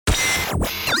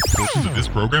Portions of this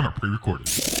program are pre-recorded.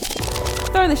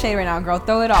 Throw the shade right now, girl.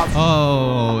 Throw it off.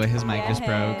 Oh, his mic just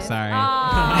broke. Sorry.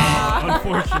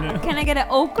 Unfortunate. Can I get an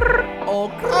okr?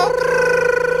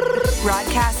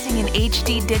 Broadcasting in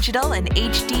HD Digital and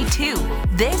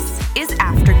HD2. This is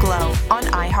Afterglow on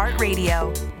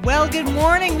iHeartRadio. Well, good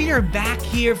morning. We are back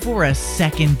here for a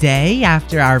second day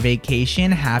after our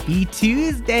vacation. Happy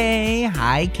Tuesday.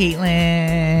 Hi, Caitlin.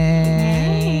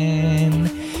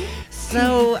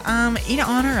 So, in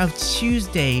honor of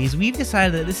Tuesdays, we've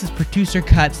decided that this is Producer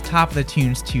Cut's Top of the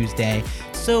Tunes Tuesday.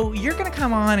 So you're going to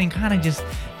come on and kind of just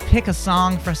pick a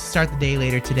song for us to start the day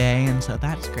later today, and so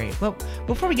that's great. Well,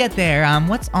 before we get there,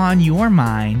 what's on your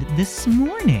mind this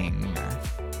morning?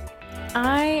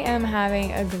 I am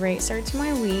having a great start to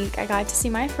my week. I got to see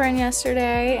my friend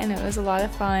yesterday, and it was a lot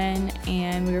of fun,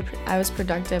 and I was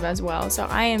productive as well. So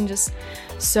I am just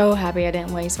so happy I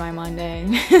didn't waste my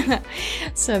Monday.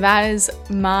 So that is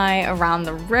my around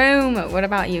the room. What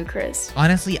about you, Chris?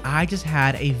 Honestly, I just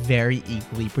had a very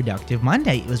equally productive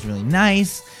Monday. It was really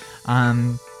nice.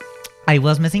 I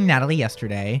was missing Natalie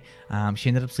yesterday. She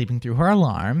ended up sleeping through her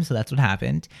alarm, so that's what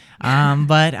happened.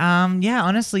 But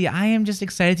honestly, I am just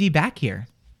excited to be back here.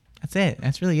 That's it.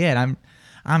 That's really it.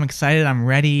 I'm excited. I'm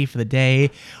ready for the day.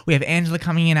 We have Angela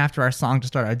coming in after our song to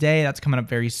start our day. That's coming up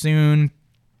very soon.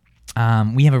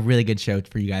 We have a really good show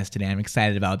for you guys today. I'm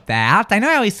excited about that. I know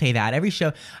I always say that.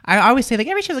 I always say, like,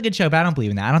 every show's a good show, but I don't believe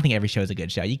in that. I don't think every show is a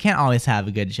good show. You can't always have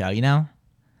a good show, you know?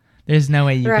 There's no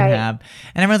way you can have.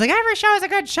 And everyone's like, every show is a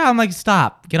good show. I'm like,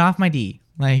 stop. Get off my D.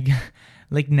 Like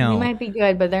no. They might be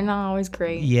good, but they're not always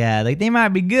great. Yeah, like they might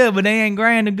be good, but they ain't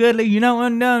grand or good. Like, you know,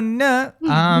 no.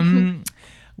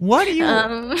 What do you...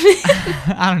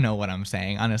 I don't know what I'm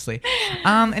saying, honestly.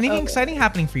 Anything exciting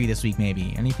happening for you this week,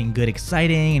 maybe? Anything good,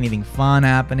 exciting? Anything fun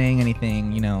happening?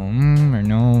 Anything, or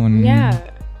no?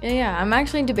 Yeah, I'm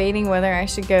actually debating whether I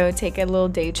should go take a little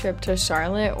day trip to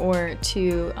Charlotte or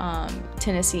to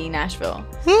Tennessee, Nashville.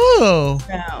 Ooh,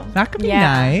 So, that could be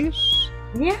nice.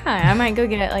 Yeah, I might go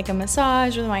get like a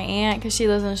massage with my aunt because she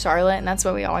lives in Charlotte, and that's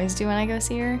what we always do when I go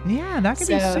see her. Yeah, that could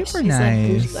be super she's nice. Like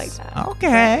bougie like that.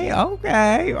 Okay. I'm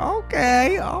really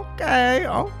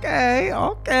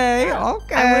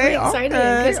excited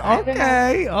because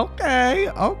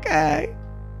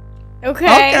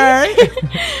Okay.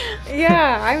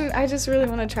 Yeah, I just really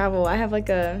want to travel. I have like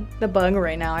the bug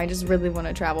right now. I just really want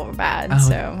to travel bad.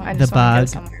 So I just want to go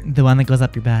somewhere. The one that goes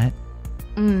up your butt.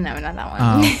 No, not that one.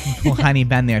 Oh, well, honey,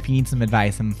 been there. If you need some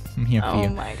advice, I'm here for you. Oh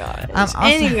my god.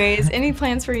 Anyways, any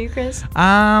plans for you, Chris?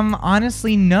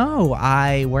 Honestly, no.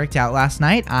 I worked out last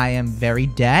night. I am very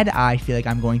dead. I feel like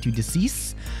I'm going to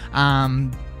decease.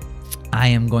 I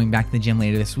am going back to the gym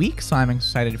later this week, so I'm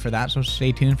excited for that. So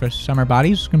stay tuned for Summer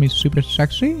Bodies. It's going to be super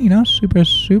sexy, super.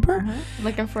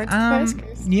 Looking forward to the post,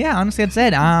 Chris. Yeah, honestly, that's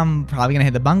it. I'm probably going to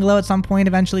hit the bungalow at some point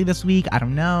eventually this week. I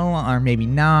don't know, or maybe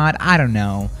not. I don't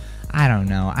know.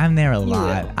 I'm there a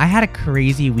lot. I had a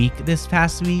crazy week this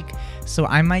past week, so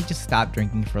I might just stop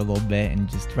drinking for a little bit and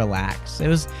just relax. It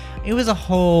was a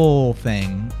whole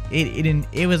thing.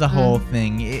 It was a whole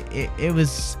thing. It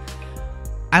was...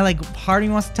 part of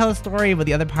me wants to tell the story, but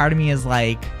the other part of me is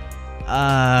like,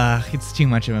 it's too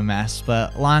much of a mess.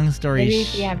 But long story Maybe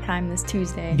if you have time this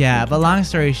Tuesday. Yeah, but long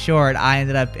story short, I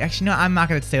ended up... Actually, no, I'm not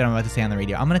going to say what I'm about to say on the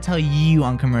radio. I'm going to tell you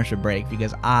on commercial break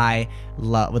because I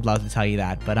would love to tell you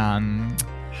that. But,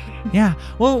 yeah.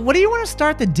 Well, what do you want to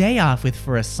start the day off with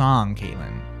for a song,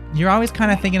 Caitlin? You're always kind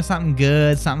of thinking of something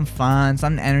good, something fun,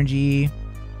 something energy.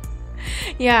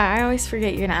 Yeah, I always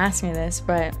forget you're going to ask me this,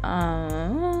 but...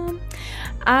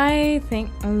 I think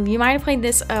you might have played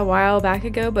this a while back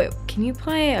ago, but can you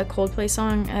play a Coldplay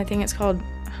song? I think it's called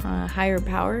Higher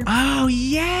Power. Oh,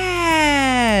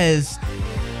 yes!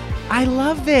 I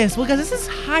love this. Well, because this is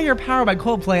Higher Power by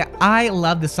Coldplay. I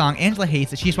love this song. Angela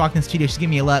hates it. She just walked in the studio. She's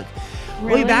giving me a look.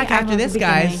 Really? We'll be back after this,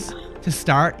 guys, to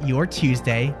start your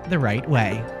Tuesday the right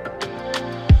way.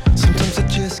 Sometimes I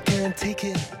just can't take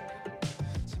it.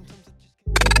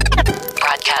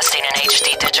 Broadcasting in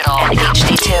HD Digital and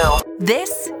HD2.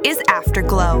 This is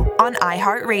Afterglow on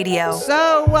iHeartRadio.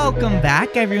 So, welcome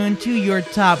back, everyone, to your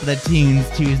Top of the Tunes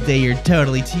Tuesday, your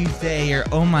Totally Tuesday, your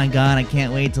oh my god, I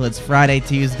can't wait till it's Friday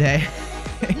Tuesday.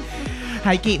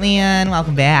 Hi, Caitlin,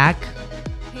 welcome back.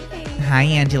 Hey. Hi,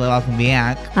 Angela, welcome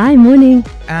back. Hi, morning.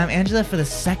 Angela, for the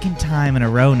second time in a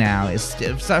row now,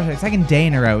 second day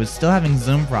in a row, is still having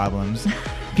Zoom problems.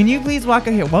 Can you please walk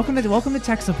us here? Welcome to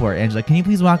tech support, Angela. Can you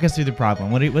please walk us through the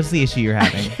problem? What's the issue you're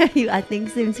having? I think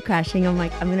Zoom's crashing. I'm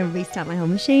going to restart my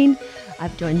home machine.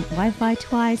 I've joined Wi-Fi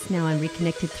twice. Now I'm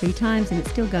reconnected 3 times, and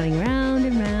it's still going round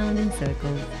and round in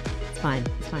circles. It's fine.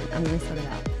 I'm going to sort it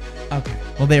out. Okay.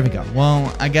 Well, there we go.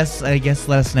 Well, I guess let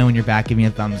us know when you're back. Give me a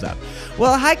thumbs up.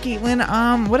 Well, hi,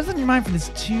 Caitlin. What is on your mind for this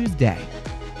Tuesday?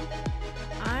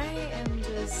 I am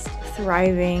just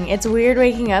thriving. It's weird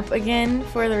waking up again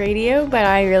for the radio, but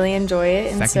I really enjoy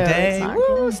it. And Second day. It's not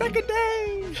Woo, second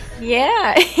day.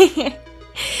 Yeah.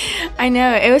 I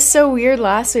know. It was so weird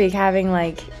last week having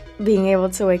being able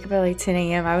to wake up at 10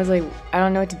 a.m. I was like, I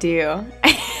don't know what to do.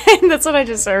 That's what I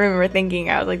just remember thinking.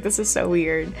 I was like, this is so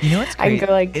weird. You know what's crazy?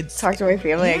 I can go talk to my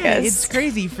family, I guess. It's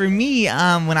crazy. For me,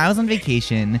 when I was on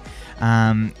vacation,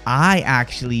 I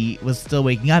actually was still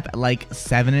waking up at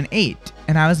 7 and 8.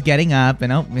 And I was getting up,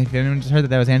 and if anyone just heard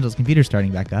that was Angela's computer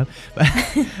starting back up.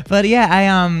 But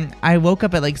yeah, I woke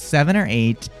up at 7 or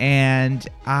 8, and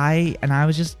I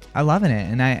was loving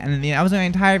it. And I was on my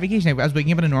entire vacation. I was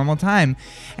waking up at a normal time.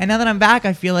 And now that I'm back,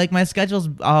 I feel like my schedule's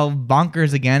all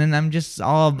bonkers again, and I'm just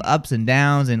all ups and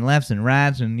downs and lefts and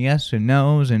rights and yes and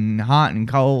no's and hot and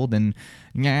cold and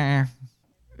yeah.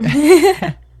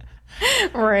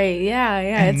 Right,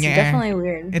 yeah, it's definitely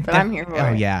weird, but I'm here for it.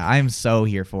 Oh yeah, I'm so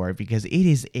here for it because it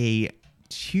is a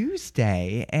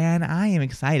Tuesday and I am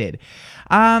excited.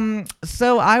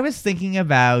 So I was thinking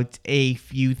about a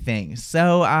few things.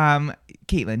 So,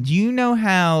 Caitlin, do you know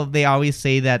how they always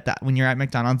say that when you're at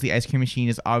McDonald's, the ice cream machine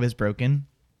is always broken?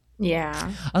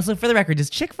 Yeah. Also, for the record,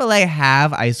 does Chick-fil-A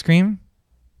have ice cream?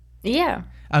 Yeah.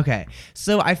 Okay,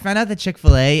 so I found out that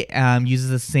Chick-fil-A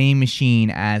uses the same machine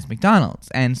as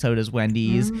McDonald's, and so does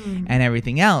Wendy's and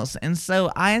everything else. And so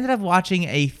I ended up watching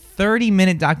a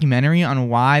 30-minute documentary on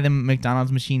why the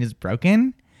McDonald's machine is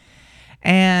broken.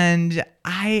 And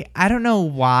I don't know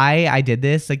why I did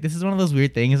this. This is one of those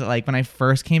weird things that when I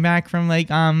first came back from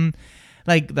the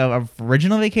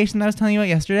original vacation that I was telling you about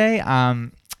yesterday,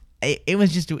 it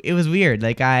was weird.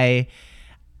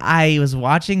 I was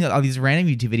watching all these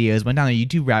random YouTube videos, went down a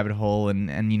YouTube rabbit hole and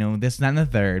this, that, and the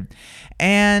third.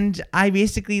 And I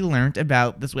basically learned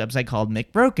about this website called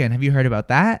McBroken. Have you heard about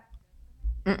that?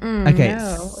 Okay.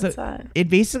 No. So What's that? it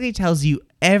basically tells you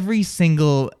every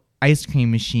single ice cream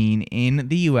machine in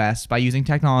the US by using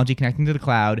technology connecting to the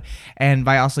cloud and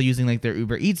by also using their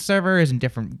Uber Eats servers and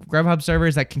different Grubhub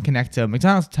servers that can connect to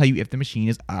McDonald's to tell you if the machine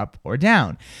is up or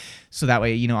down. So that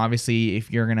way, obviously if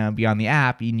you're going to be on the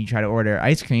app and you try to order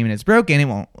ice cream and it's broken, it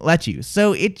won't let you.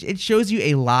 So it shows you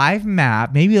a live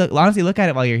map. Maybe honestly look at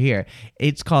it while you're here.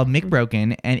 It's called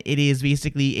McBroken and it is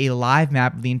basically a live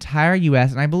map of the entire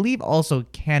US and I believe also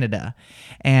Canada.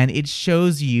 And it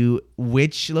shows you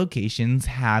which locations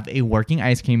have a working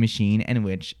ice cream machine and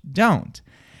which don't.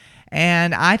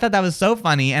 And I thought that was so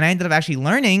funny. And I ended up actually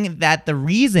learning that the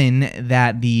reason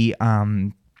that the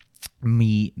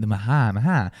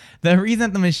reason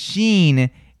that the machine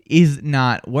is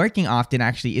not working often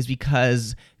actually is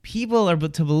because people are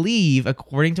to believe,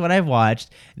 according to what I've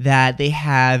watched, that they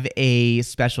have a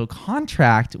special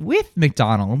contract with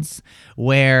McDonald's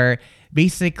where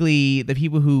basically the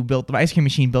people who built the ice cream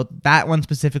machine built that one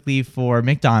specifically for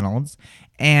McDonald's,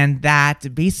 and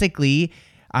that basically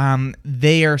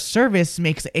their service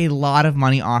makes a lot of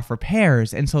money off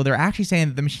repairs. And so they're actually saying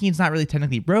that the machine's not really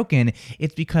technically broken.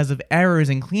 It's because of errors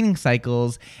in cleaning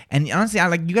cycles. And honestly,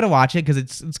 you got to watch it because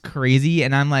it's crazy.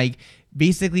 And I'm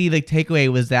basically the takeaway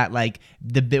was that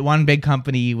the one big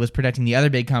company was protecting the other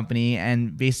big company,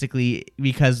 and basically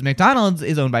because McDonald's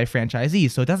is owned by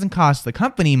franchisees, so it doesn't cost the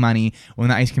company money when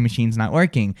the ice cream machine's not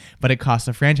working, but it costs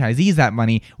the franchisees that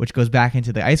money, which goes back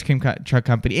into the ice cream truck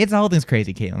company. The whole thing's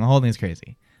crazy, Caitlin. The whole thing's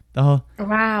crazy.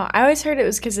 Wow, I always heard it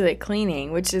was because of the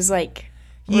cleaning, which is really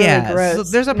gross. So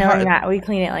there's a part that we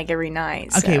clean it every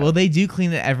night. Okay, so. well they do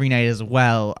clean it every night as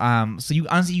well. So you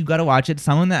got to watch it.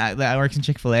 Someone that works in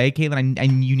Chick-fil-A, Caitlin,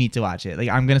 and you need to watch it.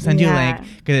 I'm gonna send you a link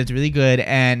because it's really good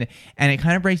and it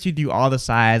kind of breaks you through all the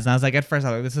sides. And I was at first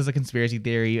I was this is a conspiracy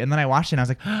theory, and then I watched it and I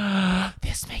was oh,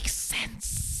 this makes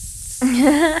sense.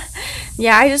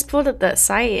 Yeah, I just pulled up that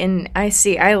site and I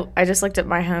just looked at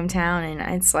my hometown and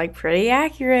it's pretty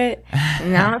accurate.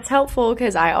 And now it's helpful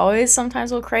because I always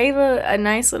sometimes will crave a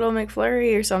nice little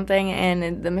McFlurry or something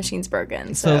and the machine's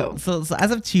broken. So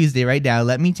as of Tuesday right now,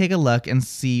 let me take a look and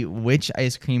see which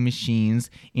ice cream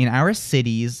machines in our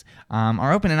cities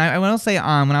are open. And I will say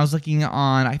when I was looking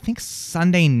on, I think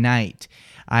Sunday night,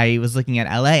 I was looking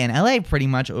at LA, and LA pretty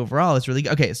much overall is really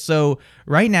good. Okay, so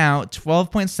right now,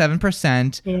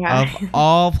 12.7% of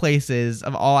all places,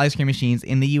 of all ice cream machines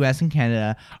in the US and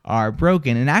Canada are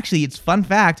broken. And actually, it's fun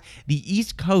fact, the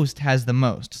East Coast has the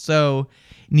most. So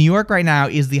New York right now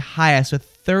is the highest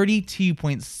with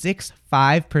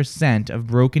 32.65% of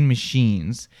broken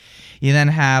machines. You then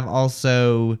have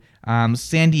also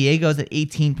San Diego's at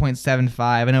 18.75.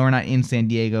 I know we're not in San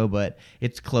Diego, but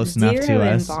it's close enough to Zero in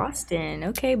us. Boston.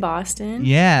 Okay, Boston.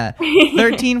 Yeah,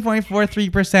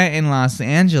 13.43% in Los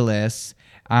Angeles,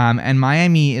 and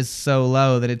Miami is so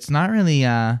low that it's not really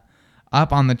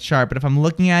up on the chart. But if I'm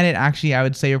looking at it, actually, I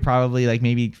would say we're probably like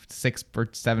maybe 6 or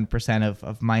 7%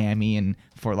 of Miami and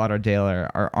Fort Lauderdale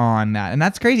are on that, and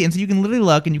that's crazy. And so you can literally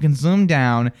look and you can zoom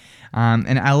down.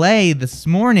 And LA this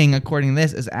morning, according to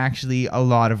this, is actually a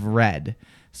lot of red.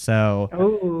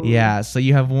 So yeah, so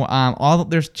you have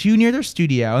there's 2 near their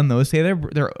studio, and those say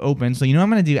they're open. So you know what I'm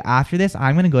gonna do after this?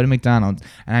 I'm gonna go to McDonald's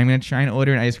and I'm gonna try and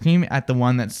order an ice cream at the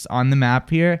one that's on the map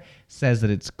here. Says that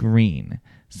it's green.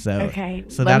 So Okay.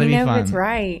 so Let that'll me be know fun. if it's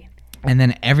right. And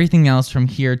then everything else from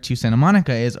here to Santa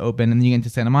Monica is open, and then you get into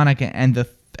Santa Monica, and 3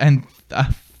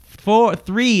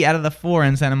 out of the 4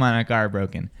 in Santa Monica are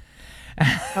broken.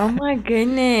 Oh my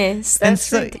goodness. And That's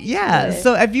so, ridiculous. yeah.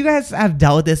 So if you guys have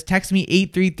dealt with this, text me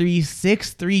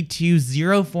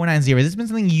 833-632-0490. Has this been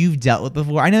something you've dealt with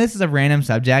before? I know this is a random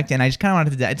subject, and I just kind of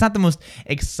wanted to. It's not the most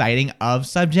exciting of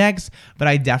subjects, but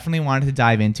I definitely wanted to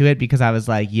dive into it because I was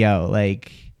like, yo,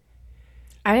 like.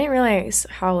 I didn't realize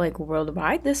how like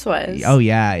worldwide this was. Oh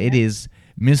yeah, it is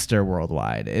Mr.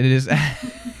 Worldwide. It is.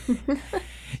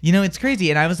 You know, it's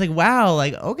crazy. And I was like, wow,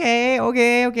 like, okay,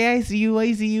 I see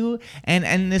you.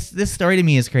 And this story to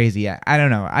me is crazy. I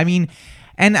don't know. I mean,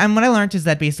 and what I learned is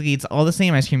that basically it's all the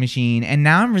same ice cream machine. And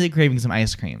now I'm really craving some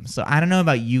ice cream. So I don't know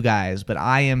about you guys, but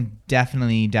I am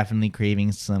definitely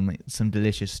craving some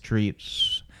delicious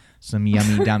treats. Some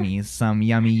yummy dummies. Some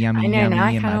yummy I know, yummy now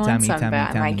I in kind my of want tummy, some, but I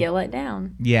tummy. might get let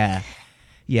down. Yeah.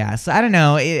 Yeah, so I don't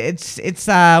know. It's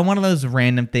one of those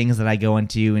random things that I go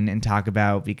into and talk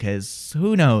about because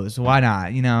who knows? Why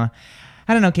not? You know,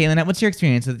 I don't know, Caitlin. What's your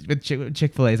experience with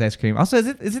Chick-fil-A's ice cream? Also,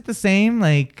 is it the same?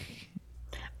 Like,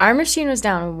 Our machine was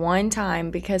down one time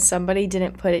because somebody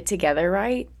didn't put it together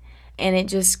right, and it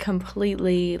just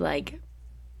completely like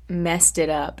messed it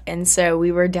up. And so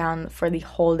we were down for the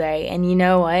whole day. And you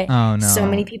know what? Oh, no. So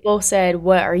many people said,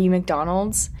 "What are you,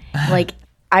 McDonald's?" Like,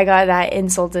 I got that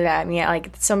insulted at me.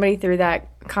 Like, somebody threw that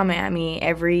comment at me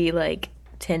every like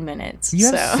 10 minutes.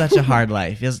 you have such a hard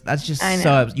life. That's just I know.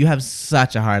 so. You have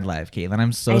such a hard life, Caitlin.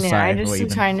 I'm so I know. sorry. I for just what am you've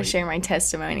been trying to through. share my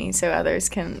testimony so others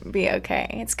can be okay.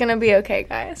 It's gonna be okay,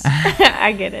 guys.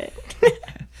 I get it.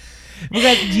 Well,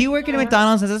 guys, do you work at a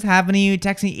McDonald's? Has this happened to you?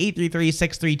 Text me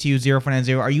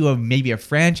 833-632-0490. Are you maybe a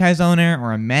franchise owner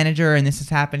or a manager and this has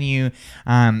happened to you?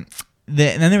 And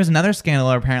then there was another scandal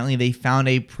where apparently they found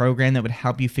a program that would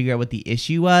help you figure out what the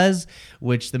issue was,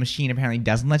 which the machine apparently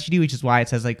doesn't let you do, which is why it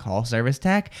says like call service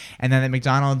tech. And then the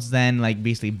McDonald's then like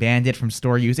basically banned it from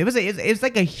store use. It was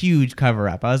like a huge cover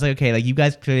up. I was like, okay, like you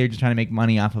guys clearly are just trying to make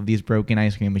money off of these broken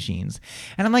ice cream machines.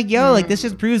 And I'm like, yo, like this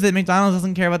just proves that McDonald's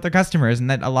doesn't care about their customers and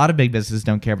that a lot of big businesses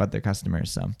don't care about their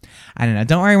customers. So I don't know.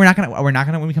 Don't worry, we're not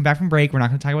gonna when we come back from break, we're not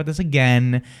gonna talk about this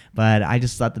again. But I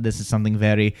just thought that this is something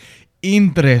very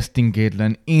interesting,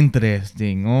 Caitlin.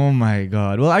 Interesting. Oh my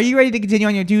God. Well, are you ready to continue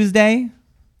on your Tuesday?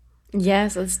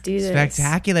 Yes, let's do this.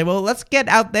 Spectacular. Well, let's get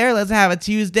out there. Let's have a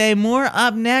Tuesday. More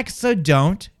up next, so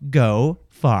don't go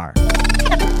far.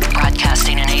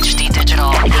 Broadcasting in HD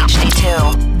digital and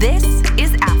HD2. This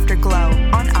is Afterglow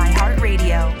on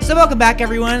iHeartRadio. So welcome back,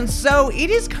 everyone. So it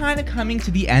is kind of coming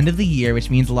to the end of the year, which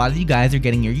means a lot of you guys are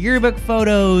getting your yearbook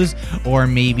photos, or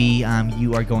maybe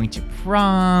you are going to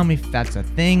prom, if that's a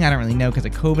thing. I don't really know because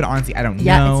of COVID. Honestly, I don't know.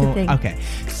 Yeah, it's a thing. Okay.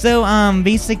 So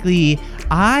basically,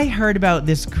 I heard about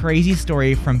this crazy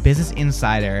story from Business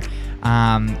Insider,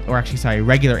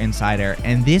 Regular Insider,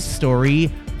 and this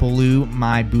story blew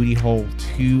my booty hole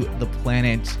to the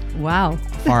planet Wow.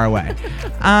 far away.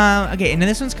 Okay, and then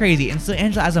this one's crazy. And so,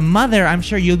 Angela, as a mother, I'm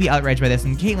sure you'll be outraged by this.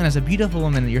 And Caitlin, as a beautiful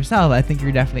woman yourself, I think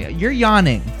you're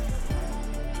yawning.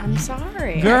 I'm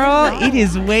sorry. Girl, it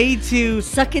is way too...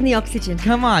 Suck in the oxygen.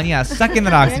 Come on, yeah, suck in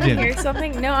that I'm gonna oxygen. hear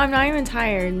something. No, I'm not even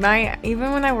tired.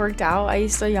 Even when I worked out, I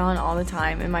used to yawn all the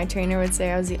time, and my trainer would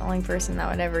say I was the only person that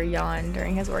would ever yawn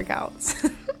during his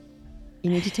workouts. You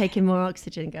need to take in more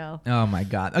oxygen, girl. Oh my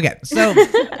God. Okay, so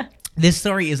this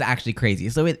story is actually crazy.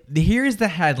 So here's the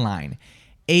headline.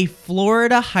 A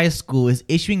Florida high school is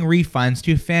issuing refunds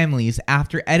to families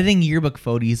after editing yearbook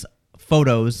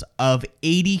photos of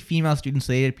 80 female students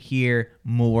so they appear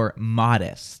more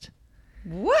modest.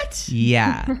 What?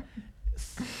 Yeah.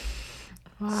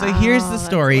 So here's the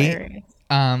story.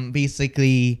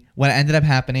 Basically, what ended up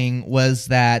happening was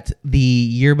that the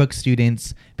yearbook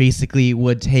students basically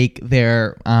would take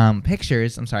their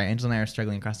pictures. I'm sorry, Angela and I are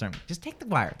struggling across the room. Just take the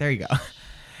wire. There you go.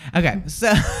 Okay,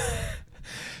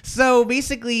 so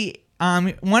basically,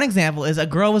 one example is a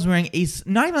girl was wearing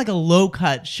not even like a low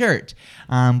cut shirt,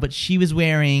 but she was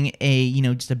wearing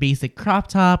just a basic crop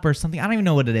top or something. I don't even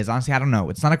know what it is. Honestly, I don't know.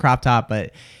 It's not a crop top,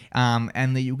 but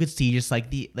and you could see just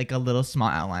like a little small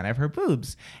outline of her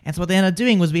boobs. And so what they ended up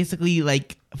doing was basically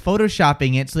like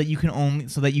photoshopping it so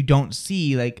that you don't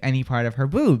see like any part of her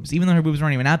boobs, even though her boobs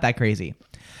weren't even out that crazy.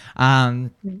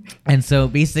 And so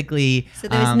basically, so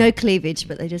there was no cleavage,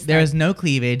 but there was no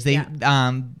cleavage. They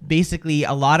basically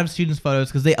a lot of students'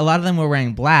 photos, because a lot of them were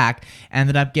wearing black,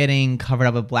 ended up getting covered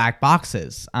up with black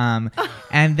boxes. And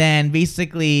then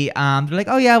basically they're like,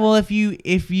 oh yeah, well if you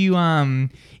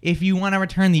want to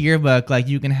return the yearbook, like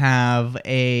you can have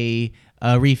a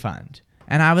refund.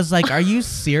 And I was like, are you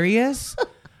serious?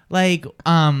 What?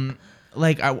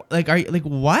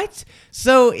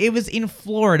 So it was in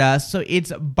Florida. So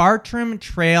it's Bartram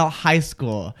Trail High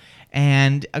School.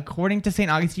 And according to St.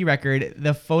 Augustine Record,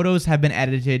 the photos have been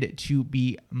edited to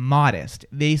be modest.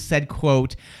 They said,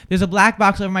 quote, "There's a black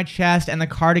box over my chest and the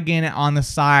cardigan on the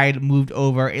side moved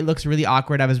over. It looks really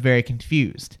awkward. I was very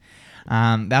confused."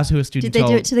 That's who a student told. Did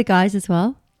they do it to the guys as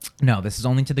well? No, this is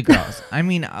only to the girls. I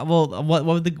mean, well, what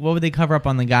would they cover up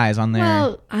on the guys on there?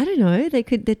 Well, I don't know.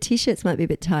 The t-shirts might be a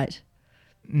bit tight.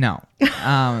 No.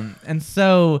 And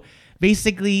so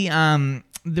basically,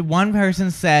 the one person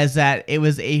says that it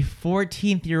was a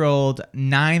 14-year-old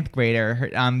 9th grader.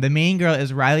 The main girl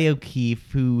is Riley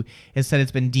O'Keefe, who has said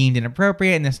it's been deemed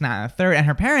inappropriate and it's not a third. And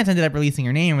her parents ended up releasing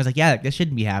her name and was like, yeah, this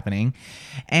shouldn't be happening.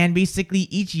 And basically,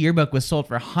 each yearbook was sold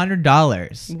for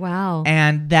 $100. Wow.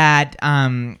 And that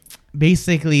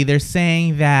basically they're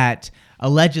saying that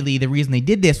allegedly the reason they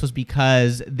did this was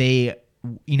because they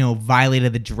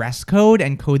violated the dress code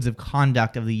and codes of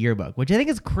conduct of the yearbook, which I think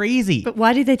is crazy. But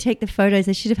why did they take the photos?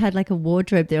 They should have had like a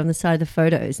wardrobe there on the side of the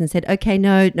photos and said, okay,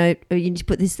 no, you need to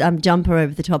put this jumper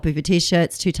over the top of your t-shirt.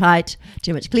 It's too tight,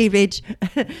 too much cleavage.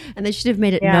 And they should have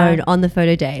made it known on the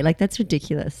photo day. Like, that's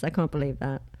ridiculous. I can't believe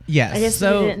that. Yes. I guess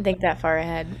they didn't think that far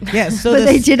ahead. Yeah, so but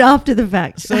they did after the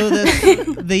fact. So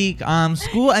the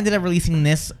school ended up releasing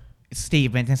this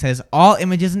statement and says all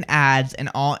images and ads and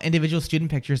all individual student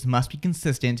pictures must be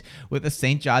consistent with the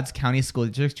St. Johns County School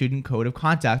District Student Code of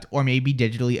Conduct or may be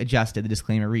digitally adjusted, the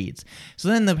disclaimer reads. So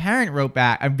then the parent wrote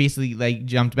back, basically like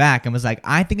jumped back and was like,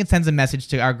 I think it sends a message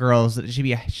to our girls that they should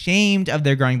be ashamed of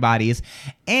their growing bodies,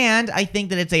 and I think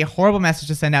that it's a horrible message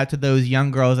to send out to those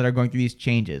young girls that are going through these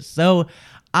changes. So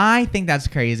I think that's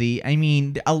crazy. I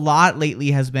mean, a lot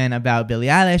lately has been about Billie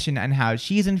Eilish and how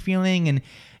she's been feeling, and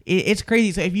it's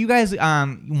crazy. So if you guys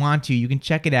want to, you can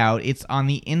check it out. It's on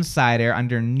the Insider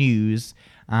under News,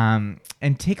 and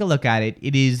take a look at it.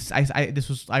 It is.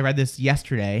 I read this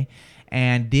yesterday,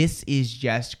 and this is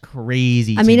just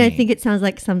crazy. I mean, I think it sounds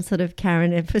like some sort of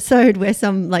Karen episode where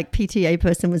some like PTA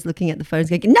person was looking at the photos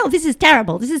going, no, this is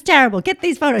terrible. This is terrible. Get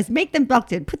these photos, make them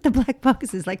blocked in, put the black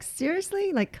boxes. Like,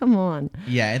 seriously? Like, come on.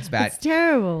 Yeah, it's bad. It's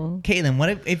terrible. Caitlin, what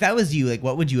if that was you? Like,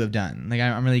 what would you have done? Like,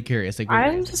 I'm really curious. Like,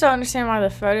 I just don't understand why the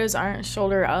photos aren't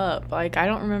shoulder up. Like, I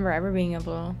don't remember ever being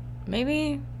able to.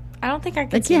 Maybe. I don't think I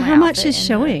could see my how much outfit is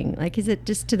showing? Like, is it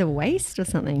just to the waist or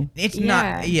something? It's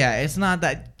not. Yeah, it's not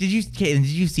that. Caitlin, did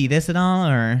you see this at all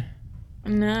or?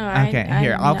 No. Okay,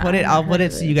 here I'll put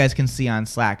it so you guys can see on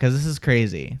Slack, because this is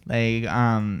crazy. Like,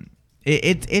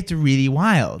 it's really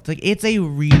wild. Like, it's a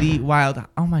really wild.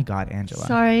 Oh my God, Angela.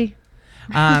 Sorry.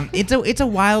 It's a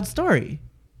wild story.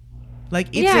 Like,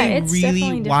 it's a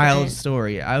really wild different.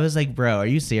 story. I was like, bro, are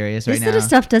you serious right now? This sort of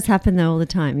stuff does happen though all the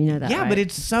time. You know that, yeah, right? but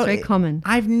it's very common.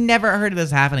 I've never heard of this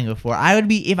happening before.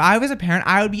 If I was a parent,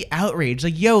 I would be outraged.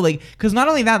 Like, yo, like, because not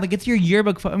only that, like, it's your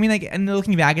yearbook. I mean, like, and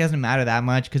looking back, it doesn't matter that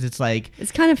much because it's like.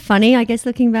 It's kind of funny, I guess,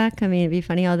 looking back. I mean, it'd be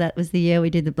funny. Oh, that was the year we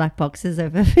did the black boxes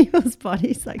over people's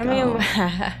bodies. Like,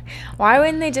 why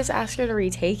wouldn't they just ask her to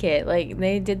retake it? Like,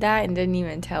 they did that and didn't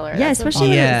even tell her. Yeah, especially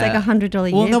when it was like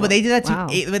 $100 Well, no, but they did that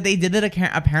but they did that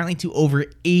apparently to over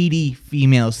 80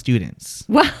 female students.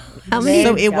 Wow. How many?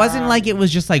 So it wasn't like it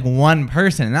was just like one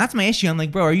person. And that's my issue. I'm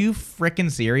like, bro, are you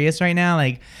freaking serious right now?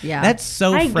 Like, that's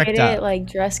so I fricked get up. it, like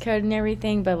dress code and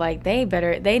everything, but like they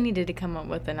needed to come up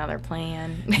with another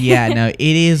plan. Yeah, no, it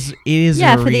is.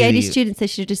 Yeah, really, for the 80 students, they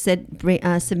should have just said,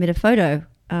 submit a photo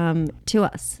to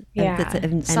us. Yeah,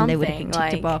 and they would have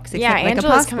ticked a box. Yeah, like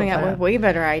Angela's coming up with way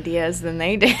better ideas than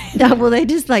they did. No, well, they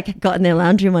just like got in their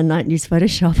lounge room one night and used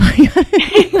Photoshop.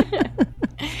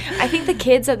 I think the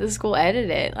kids at the school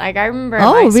edited it. Like, I remember at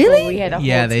my school, we had a whole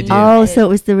they team. do. Oh, so it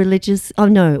was the religious. Oh,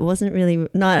 no, it wasn't really.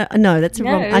 No, that's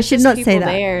wrong. I should not say that.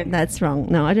 There. That's wrong.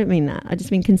 No, I don't mean that. I just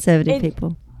mean conservative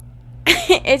people.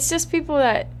 It's just people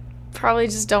that probably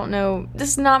just don't know.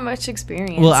 There's not much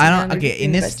experience. Well, I you know, don't. they're Okay, just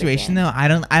in doing this the best they situation can. though,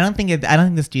 I don't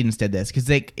think the students did this because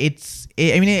like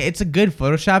I mean, it's a good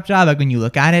Photoshop job like when you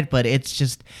look at it, but it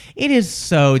is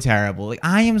so terrible. Like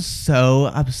I am so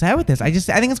upset with this. I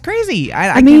think it's crazy.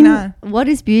 I mean, cannot. what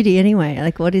is beauty anyway?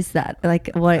 Like, what is that? Like,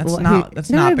 what? That's what, not- that's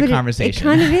not the but conversation. It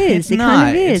kind of is. It's It not. kind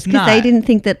of is It's because they not. didn't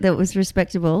think that was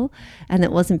respectable and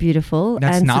that wasn't beautiful.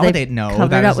 That's and not so what they they. No, covered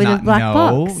that it is up with not. a black No,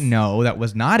 box. no, that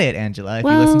was not it, Angela. If you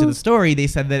listen to Well- the story, they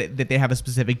said that they have a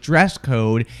specific dress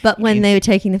code. But when they were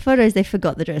taking the photos, they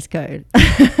forgot the dress code.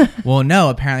 Well, no,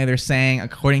 apparently they're saying,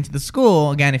 according to the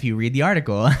school, again, if you read the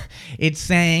article, it's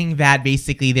saying that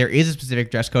basically there is a specific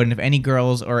dress code, and if any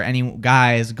girls or any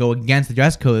guys go against the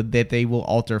dress code, that they will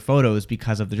alter photos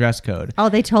because of the dress code. Oh,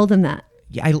 they told them that.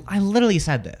 Yeah, I literally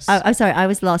said this. I'm sorry, I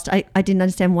was lost. I didn't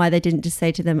understand why they didn't just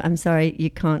say to them, I'm sorry, you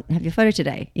can't have your photo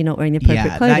today. You're not wearing the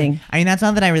appropriate clothing. I mean, that's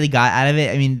something I really got out of it.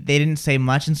 I mean, they didn't say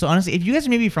much. And so, honestly, if you guys are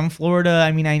maybe from Florida,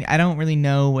 I mean, I don't really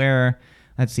know where.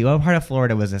 Let's see. What part of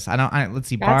Florida was this? Let's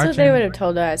see. That's what Barton? they would have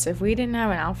told us. If we didn't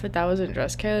have an outfit that wasn't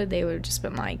dress code, they would have just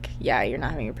been like, yeah, you're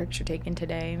not having your picture taken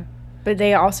today. But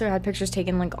they also had pictures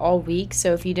taken like all week.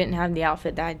 So if you didn't have the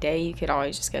outfit that day, you could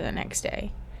always just go the next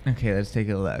day. Okay, let's take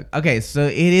a look. Okay, so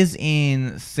it is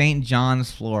in St.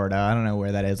 John's, Florida. I don't know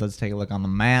where that is. Let's take a look on the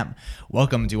map.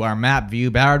 Welcome to our map view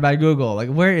powered by Google. Like,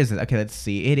 where is it? Okay, let's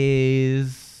see. It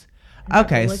is...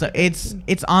 Okay, so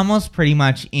it's almost pretty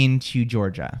much into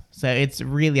Georgia. So it's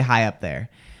really high up there.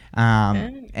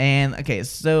 And, okay,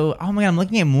 so... Oh, my God, I'm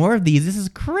looking at more of these. This is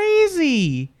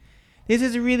crazy. This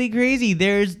is really crazy.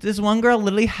 There's... This one girl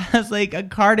literally has, like, a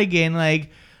cardigan,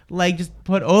 like just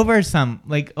put over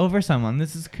someone.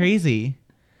 This is crazy.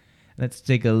 Let's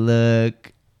take a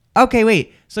look. Okay,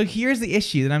 wait. So here's the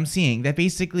issue that I'm seeing. That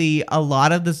basically a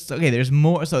lot of this. Okay, there's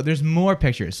more. So there's more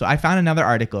pictures. So I found another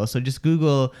article. So just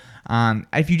Google.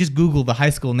 If you just Google the high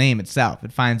school name itself,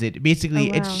 it finds it. Basically,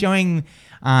 Oh, wow. it's showing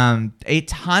a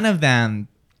ton of them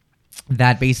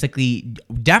that basically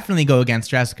definitely go against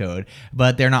dress code,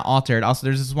 but they're not altered. Also,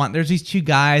 there's these two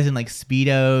guys in like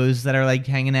Speedos that are like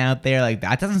hanging out there. Like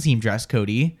that doesn't seem dress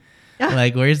codey.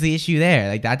 Like, where's the issue there?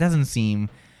 Like that doesn't seem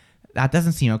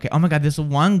okay. Oh my God, this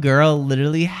one girl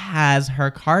literally has her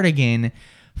cardigan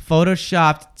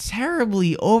photoshopped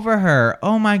terribly over her.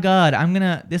 Oh my God,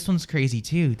 this one's crazy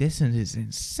too. This one is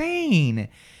insane.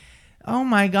 Oh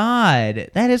my God,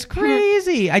 that is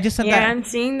crazy. I just said Yeah, that. I'm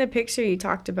seeing the picture you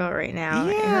talked about right now.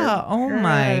 Yeah. Oh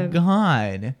my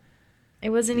God.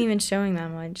 It wasn't even showing that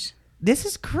much. This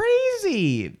is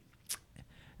crazy.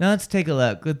 Now let's take a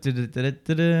look.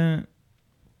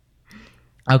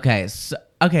 Okay,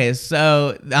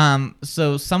 so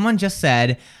someone just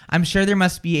said, I'm sure there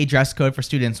must be a dress code for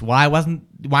students. Why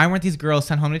weren't these girls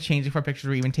sent home to change before pictures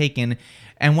were even taken?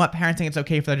 And what parents think it's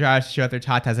okay for the drivers to show up their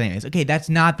tatas anyways? Okay, that's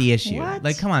not the issue. What?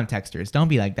 Like, come on, texters, don't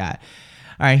be like that.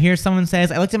 All right, here someone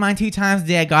says, I looked at mine 2 times the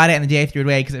day I got it and the day I threw it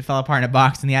away because it fell apart in a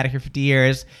box in the attic for 50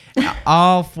 years.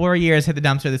 All 4 years hit the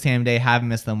dumpster the same day, haven't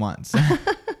missed them once.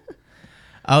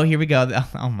 Oh, here we go.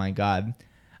 Oh my God.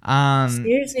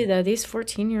 Seriously though, these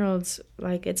 14-year-olds,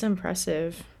 like, it's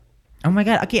impressive. Oh my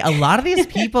God. Okay, a lot of these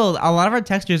people, a lot of our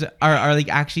texters are like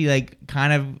actually like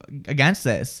kind of against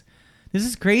this. This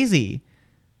is crazy.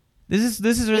 This is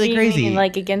What really do you crazy. mean,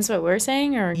 like against what we're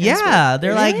saying, or against Yeah, what,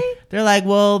 they're like,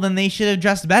 well, then they should have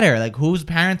dressed better. Like, whose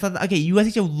parents? Okay, you guys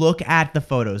need to look at the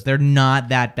photos. They're not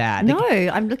that bad. No, Like,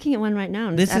 I'm looking at one right now.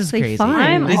 And This it's is absolutely crazy. fine.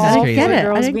 I'm This is all crazy. for I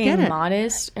girls don't being get it.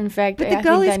 modest. In fact, But the I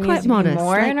girl think is that quite needs to be modest.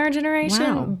 more Like, in our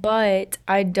generation. wow. But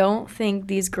I don't think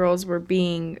these girls were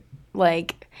being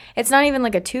like. It's not even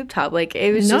like a tube top. Like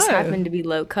it was just No. happened to be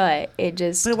low cut. It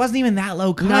just. But it wasn't even that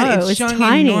low cut. No, it's it was showing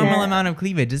tiny. a normal Yeah. amount of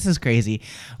cleavage. This is crazy.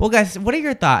 Well, guys, what are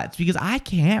your thoughts? Because I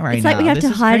can't right It's now. like we have This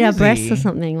to is hide our breasts crazy. or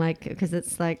something, like, because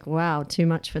it's like, wow, too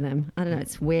much for them. I don't know.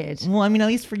 It's weird. Well, I mean, at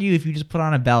least for you, if you just put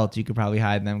on a belt, you could probably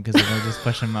hide them because they'll just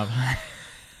push them up.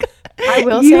 I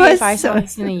will You say, are if I saw so-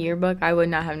 this in a yearbook, I would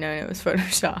not have known it was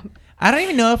Photoshop. I don't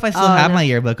even know if I still Oh, have no. my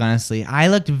yearbook, honestly. I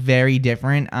looked very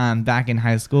different back in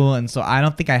high school, and so I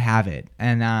don't think I have it.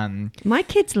 And My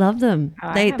kids love them. Oh,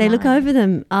 I They have look mine. over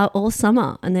them all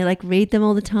summer, and they like read them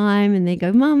all the time, and they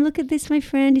go, "Mom, look at this, my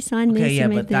friend. He signed okay, this yeah,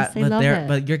 and but made this." They but love it.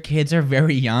 but your kids are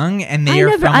very young, and I they are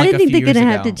know, from but like I don't a think few they're years going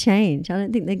to have ago. to change. I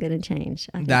don't think they're going to change.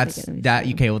 I think That's they're gonna be that.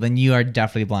 fine. Okay, well then you are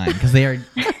definitely blind because they are.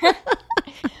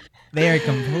 They are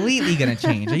completely gonna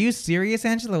change. Are you serious,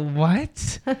 Angela?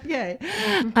 What? Okay,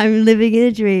 I'm living in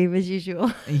a dream as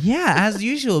usual. Yeah, as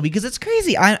usual, because it's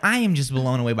crazy. I am just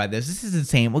blown away by this. This is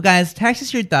insane. Well, guys, text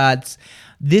us your thoughts.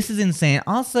 This is insane.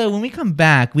 Also, when we come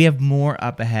back, we have more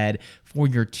up ahead for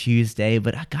your Tuesday.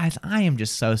 But guys, I am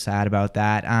just so sad about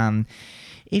that.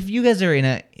 if you guys are in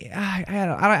a,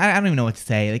 I don't even know what to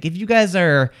say. Like if you guys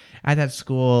are at that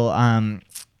school,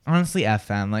 honestly, F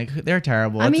them. Like they're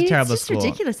terrible. I mean, it's a terrible it's just school.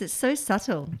 ridiculous. It's so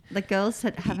subtle. The girls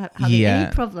have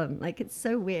any problem. Like it's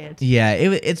so weird. Yeah,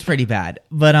 it's pretty bad.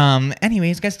 But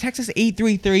anyways, guys, text us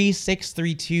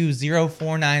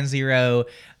 833-632-0490.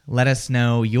 Let us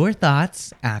know your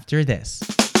thoughts after this.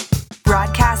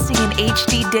 Broadcasting in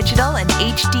HD digital and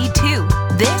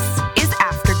HD2. This is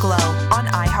Afterglow on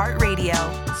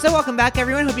iHeartRadio. So welcome back,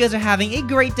 everyone. Hope you guys are having a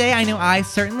great day. I know I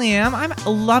certainly am. I'm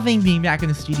loving being back in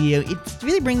the studio. It's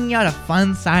really bringing out a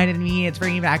fun side in me. It's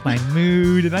bringing back my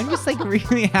mood, and I'm just like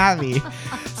really happy.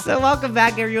 So welcome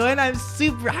back, everyone. I'm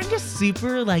just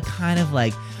super like kind of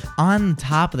like on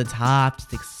top of the top,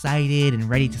 just excited and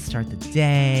ready to start the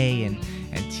day and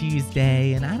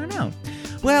Tuesday, and I don't know.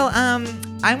 Well,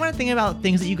 I want to think about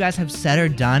things that you guys have said or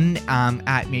done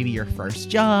at maybe your first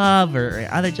job or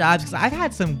other jobs, because I've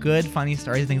had some good, funny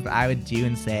stories, things that I would do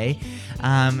and say.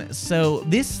 So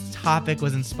this topic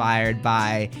was inspired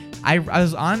by, I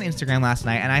was on Instagram last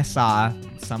night and I saw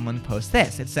someone post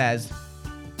this. It says,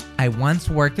 I once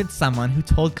worked with someone who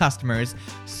told customers,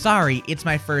 sorry, it's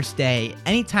my first day,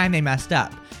 anytime they messed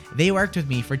up. They worked with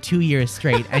me for 2 years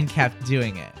straight and kept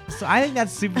doing it. So I think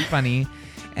that's super funny.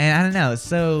 And I don't know.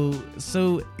 So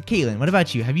Caitlin, what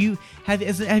about you? Have you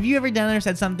ever done or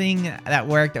said something at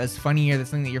work that was funny, or that's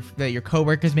something that your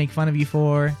coworkers make fun of you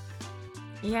for?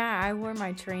 Yeah, I wore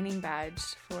my training badge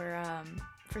for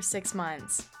 6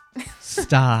 months.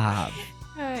 Stop.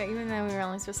 Even though we were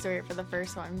only supposed to wear it for the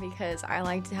first one, because I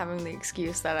liked having the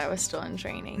excuse that I was still in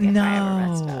training if I ever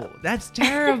messed up. That's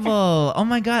terrible. Oh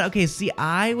my God. Okay, see,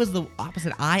 I was the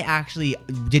opposite. I actually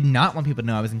did not want people to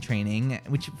know I was in training,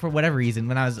 which for whatever reason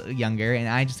when I was younger, and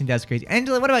I just think that's crazy.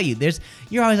 Angela, what about you?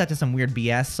 You're always up to some weird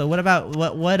BS. So what about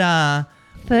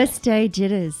First day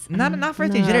jitters. Not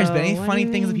first day jitters, but any what funny do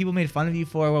you things that mean? people made fun of you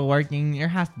for while working? There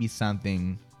has to be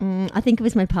something. I think it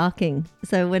was my parking.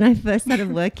 So when I first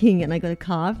started working and I got a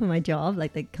car for my job,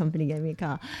 like the company gave me a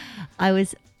car, I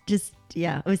was just,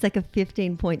 it was like a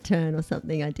 15-point turn or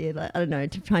something I did. Like, I don't know,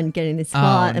 to try and get in this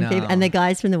spot. no. And the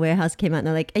guys from the warehouse came out and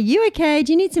they're like, are you okay?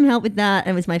 Do you need some help with that?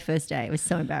 And it was my first day. It was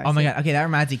so embarrassing. Oh my God. Okay, that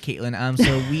reminds me, Caitlin.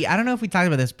 So I don't know if we talked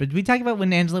about this, but we talked about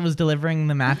when Angela was delivering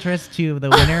the mattress to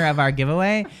the winner of our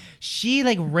giveaway. She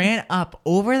like ran up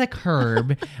over the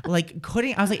curb, like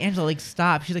I was like, Angela, like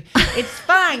stop. She's like, it's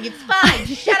fine,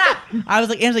 shut up. I was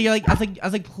like, Angela, I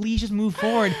was like, please just move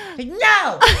forward. Like,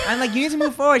 no. I'm like, you need to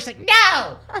move forward. She's like,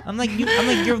 no. I'm like, you're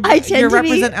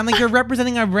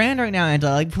representing our brand right now,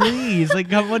 Angela. Like, please,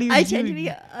 like, what are you doing? I tend to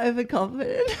be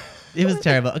overconfident. It was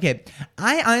terrible. Okay.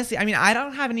 I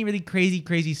don't have any really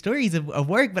crazy stories of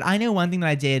work, but I know one thing that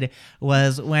I did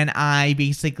was when I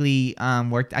basically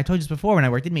worked, I told you this before, when I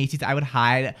worked at Macy's, I would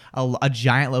hide a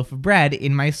giant loaf of bread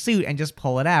in my suit and just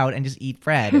pull it out and just eat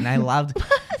bread. And I loved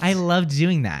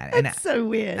doing that. That's so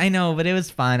weird. I know, but it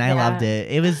was fun. I loved it.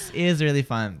 It was really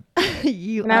fun.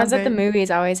 When I was at the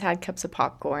movies, I always had cups of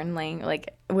popcorn laying,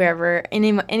 like wherever, any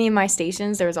of my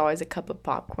stations, there was always a cup of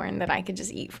popcorn that I could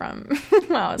just eat from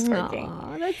while I was working.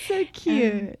 Aw, that's so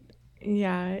cute.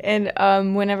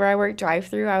 And whenever I worked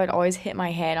drive-through, I would always hit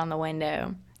my head on the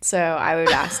window. So I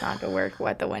would ask not to work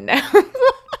at the window.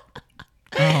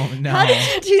 Oh, no. How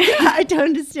did you do that? I don't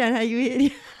understand how you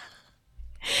hit.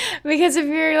 Because if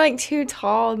you're like too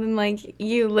tall, then like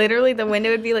you literally, the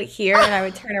window would be like here, and I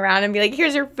would turn around and be like,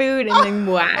 here's your food, and then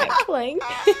whack. Like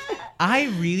I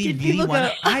really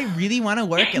want to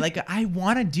work it. Like I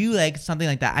want to do like something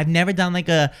like that. I've never done like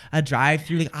a drive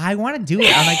through. Like I want to do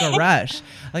it on like a rush.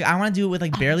 Like I want to do it with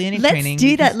like barely any training. Let's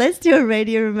do that. Let's do a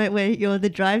radio remote where you're the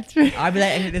drive-through. I'll be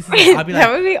like,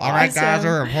 that would be all right, awesome. guys,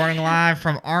 we're reporting live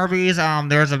from Arby's.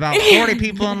 There's about 40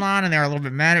 people in line, and they're a little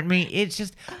bit mad at me. It's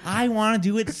just I want to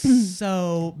do it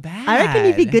so bad. I reckon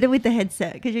you'd be good with the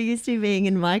headset because you're used to being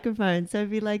in microphones, so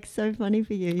it'd be like so funny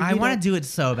for you. I want to do it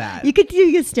so bad. You could do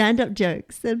your stand-up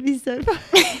jokes. That'd be so fun.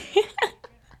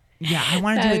 Yeah, I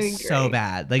want to do it so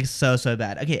bad, like so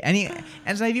bad. Okay, and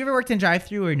so have you ever worked in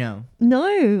drive-through or no?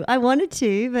 No, I wanted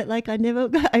to, but like I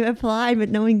applied, but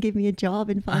no one gave me a job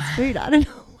in fast food. I don't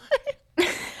know why.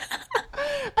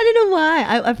 I don't know why.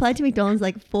 I applied to McDonald's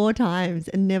like 4 times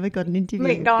and never got an interview.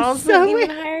 McDonald's wouldn't even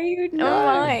hire you? No.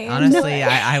 Why? Honestly,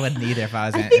 I wouldn't either if I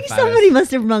was. I think somebody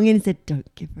must have rung in and said,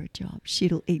 "Don't give her a job.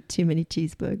 She'll eat too many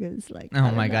cheeseburgers." Like,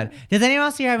 oh my God. Does anyone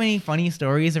else here have any funny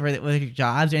stories with your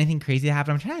jobs or anything crazy that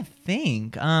happened? I'm trying to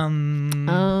think.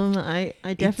 I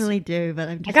definitely do, but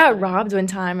I got robbed one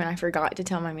time and I forgot to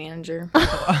tell my manager.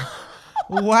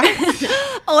 What?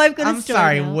 Oh, I've got a I'm story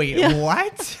sorry. now. Wait,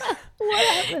 what? What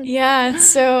happened? Yeah,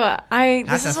 so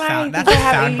That's this is a why sound- I that's think a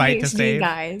I have soundbite to ADHD, save.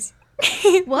 guys.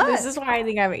 What? This is why I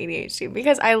think I have ADHD,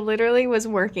 because I literally was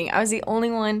working. I was the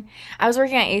only one. I was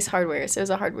working at Ace Hardware, so it was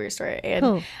a hardware store,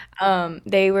 and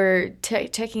they were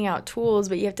checking out tools,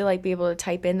 but you have to like be able to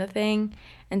type in the thing,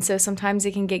 and so sometimes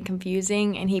it can get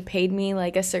confusing. And he paid me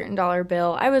like a certain dollar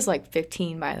bill. I was like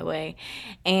 15, by the way,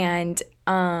 and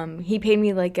he paid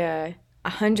me like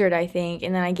 $100, I think,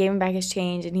 and then I gave him back his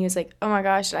change, and he was like, "Oh my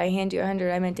gosh, did I hand you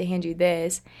 $100? I meant to hand you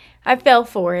this." I fell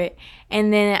for it,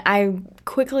 and then I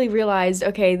quickly realized,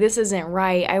 okay, this isn't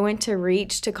right. I went to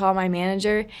reach to call my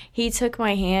manager. He took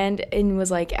my hand and was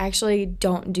like, "Actually,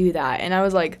 don't do that." And I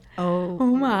was like, "Oh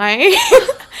my."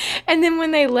 And then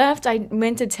when they left, I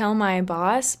meant to tell my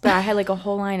boss, but I had like a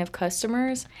whole line of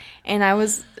customers, and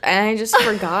I just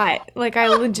forgot. Like, I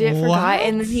legit forgot.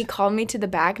 And then he called me to the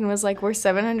back and was like, "We're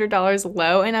 $700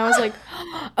 low." And I was like,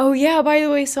 "Oh yeah, by the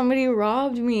way, somebody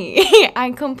robbed me." I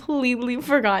completely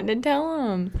forgot to tell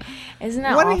him. Isn't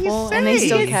that What awful? did he say? And they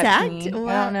still He kept sacked? me. Wow.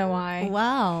 I don't know why.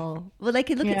 Wow. Well, they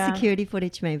could look at security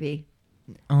footage maybe.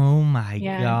 Oh my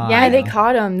Yeah. god. Yeah, they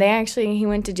caught him. He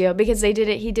went to jail because he did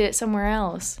it somewhere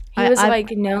else. He was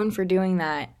like known for doing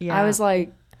that. Yeah. I was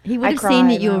like, He would I have seen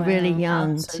that cried. you were Oh, really wow.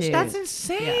 young So too. That's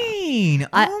insane.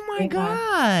 Oh my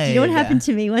god. You know what happened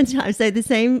to me one time? So the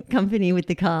same company with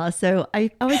the car. So I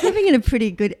was living in a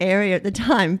pretty good area at the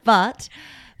time, but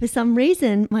for some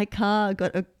reason my car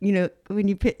got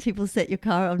when people set your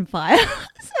car on fire.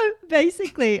 So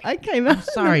basically I came out.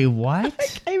 Sorry, what?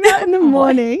 Came out in the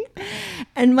morning,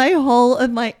 and my whole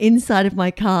of my inside of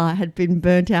my car had been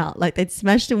burnt out. Like they'd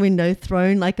smashed a window,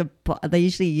 thrown like they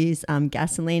usually use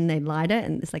gasoline, they light it,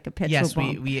 and it's like a petrol Yes,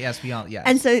 bomb. we all.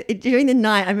 And so during the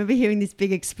night, I remember hearing this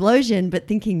big explosion, but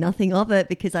thinking nothing of it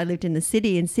because I lived in the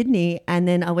city in Sydney. And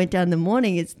then I went down in the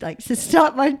morning. It's like to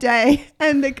start my day,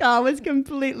 and the car was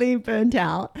completely burnt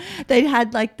out. They'd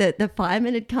had like the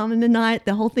firemen had come in the night.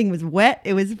 The whole thing was wet.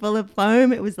 It was full of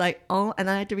foam. It was like, and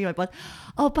I had to be my boss.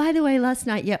 Oh, by the way, last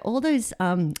night, all those,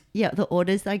 the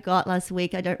orders I got last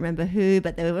week, I don't remember who,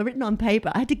 but they were written on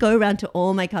paper. I had to go around to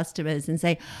all my customers and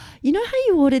say, "You know how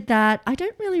you ordered that? I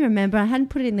don't really remember. I hadn't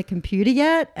put it in the computer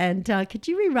yet. And could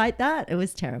you rewrite that?" It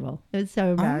was terrible. It was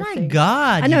so embarrassing. Oh my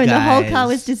god. I know, you and the whole guys. car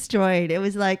was destroyed. It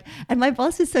was like, and my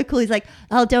boss was so cool. He's like,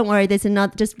 "Oh, don't worry. There's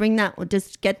another, just bring that,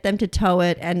 just get them to tow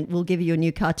it and we'll give you a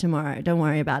new car tomorrow. Don't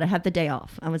worry about it. Have the day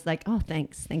off." I was like, "Oh,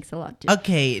 thanks. Thanks a lot." Dude.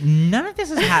 Okay, none of this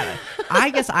has happened. I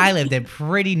guess I lived a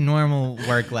pretty normal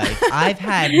work life. I've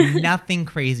had nothing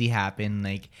crazy happen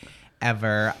like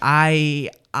ever. I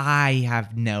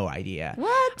have no idea.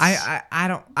 What? I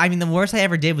don't. I mean, the worst I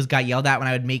ever did was got yelled at when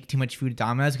I would make too much food at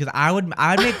Domino's, because I would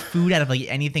make food out of like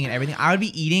anything and everything. I would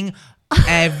be eating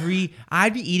every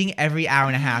hour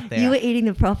and a half there. You were eating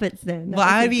the profits then. That Well,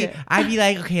 was I'd be good.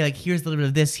 like, okay, like here's a little bit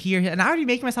of this here, and I would be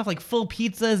making myself like full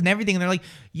pizzas and everything. And they're like,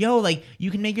 "Yo, like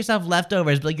you can make yourself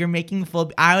leftovers, but like you're making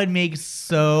full." I would make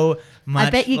so much. I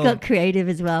bet you full- got creative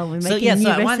as well. We're making new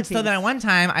then recipes. at one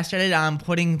time I started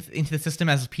putting into the system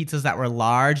as pizzas that were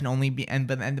large and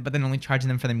but then only charging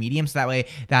them for the medium, so that way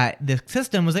that the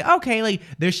system was like, okay, like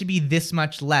there should be this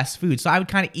much less food. So I would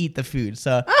kind of eat the food.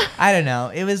 So I don't know.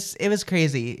 It was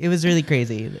crazy. It was really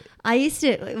crazy.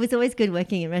 It was always good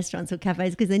working in restaurants or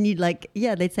cafes, because then you'd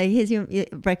they'd say, "Here's your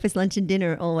breakfast, lunch and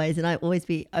dinner," always. And I'd always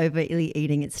be overly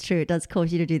eating. It's true. It does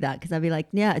cause you to do that, because I'd be like,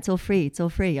 "Yeah, it's all free. It's all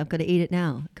free. I've got to eat it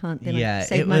now. Can't then I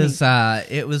save money."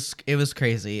 It was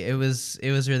crazy. It was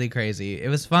really crazy. It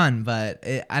was fun, but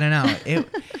I don't know.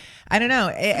 I don't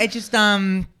know. It just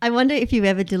I wonder if you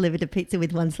ever delivered a pizza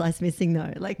with one slice missing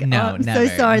though. Like, No, I'm never.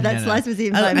 so sorry that No. slice was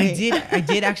eaten by me. I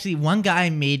did actually. One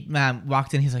guy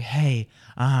walked in. He's like, "Hey,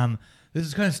 this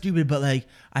is kind of stupid, but like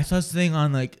I saw this thing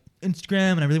on like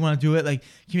Instagram and I really want to do it. Like, can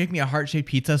you make me a heart-shaped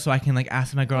pizza so I can like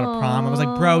ask my girl to prom?" I was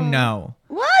like, "Bro, no."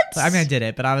 What? I mean, I did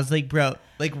it, but I was like, "Bro,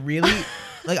 like really?"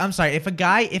 Like, I'm sorry. If a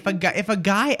guy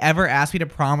ever asked me to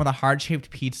prom with a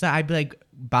heart-shaped pizza, I'd be like,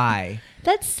 "Bye."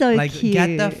 That's so Like, cute.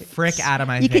 get the frick out of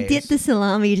my You face. could dip the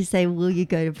salami to say, "Will you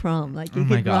go to prom?" Like you Oh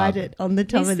my could God. write it on the At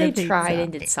top least of the they pizza. tried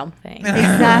and did something.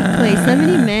 Exactly. So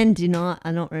many men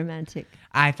are not romantic.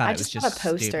 I thought I it was just just got a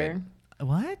poster. stupid.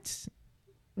 What?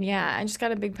 Yeah, I just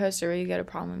got a big poster where you go to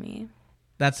prom with me.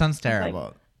 That sounds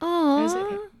terrible.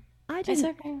 Oh, I It's didn't.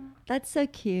 okay. That's so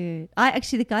cute.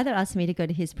 The guy that asked me to go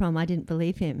to his prom, I didn't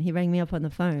believe him. He rang me up on the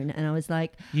phone, and I was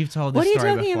like, You've told What this are you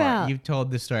story talking before. about? You've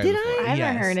told this story Did before. I? I haven't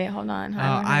Yes. heard it. Hold on. Oh, I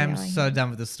I'm haven't heard it. so done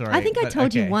with this story. "I think I but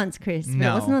told you okay. once, Chris, but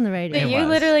No. it wasn't on the radio." But you was.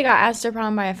 literally got asked to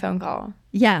prom by a phone call.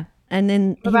 Yeah, and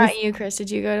then What about you, Chris? Did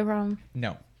you go to prom?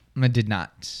 No, I did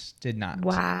not. Did not.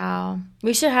 Wow.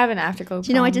 We should have an afterglow prom. Do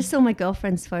you know, I just saw my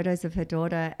girlfriend's photos of her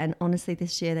daughter, and honestly,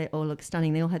 this year they all look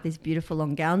stunning. They all had these beautiful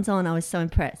long gowns on. I was so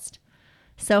impressed.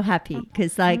 So happy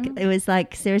because like it was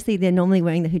like seriously they're normally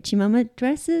wearing the hoochie mama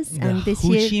dresses and this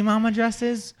year Hoochie mama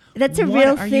dresses. that's a What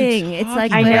real are you thing. It's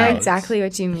like talking I know about? exactly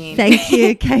what you mean. thank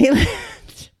you, Caitlin.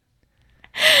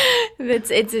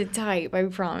 It's a type, I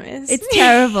promise. It's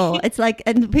terrible. It's like,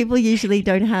 and people usually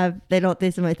they're not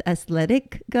the most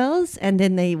athletic girls, and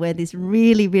then they wear these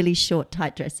really, really short,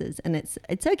 tight dresses, and it's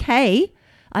okay.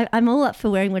 I'm all up for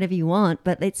wearing whatever you want,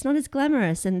 but it's not as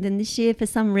glamorous. And then this year, for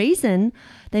some reason,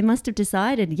 they must have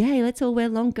decided, yay, let's all wear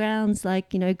long gowns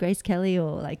like, Grace Kelly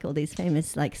or like all these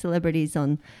famous like celebrities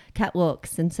on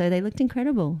catwalks. And so they looked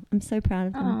incredible. I'm so proud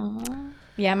of them. Aww.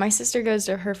 Yeah, my sister goes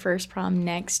to her first prom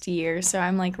next year, so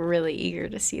I'm like really eager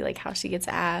to see like how she gets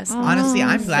asked. Honestly,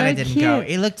 I'm glad so I didn't go.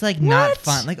 cute. It looked like not What?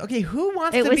 fun. Like, okay, who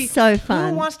wants It to was be so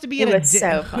fun. Who wants to be It at a was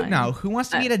so fun. No, who wants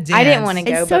to be at a dance? I didn't want to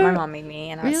go, It's but so- my mom made me,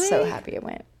 and I was so Really? happy it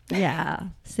went. Yeah.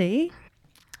 See?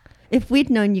 If we'd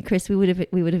known you, Chris, we would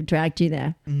have dragged you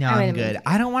there. No, I I'm would've good. moved.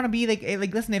 I don't want to be like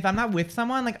listen, if I'm not with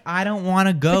someone, like I don't want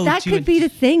to go But that to could be the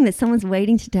thing that someone's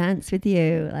waiting to dance with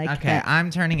you. Like Okay, that-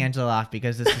 I'm turning Angela off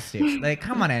because this is stupid. Like,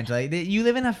 come on, Angela. You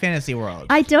live in a fantasy world.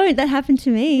 I don't. That happened to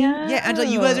me. Yeah, Angela,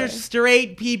 you guys are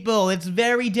straight people. It's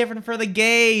very different for the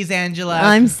gays, Angela.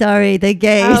 I'm sorry, the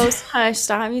gays. Oh, hush,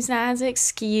 stop using that as an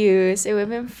excuse. It would have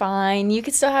been fine. You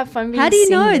could still have fun being How do you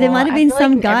know? There single. might have I been feel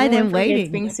some like guy there everyone forgets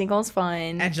waiting. Being single is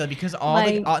fun. Angela, because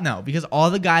Like- because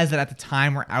all the guys that at the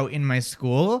time were out in my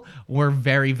school were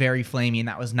very, very flamey, and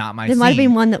that was not my There scene. might have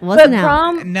been one that But wasn't out.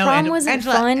 prom Angela- wasn't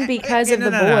Angela, fun because of no,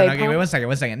 the no, boy. no, okay, Prom- wait,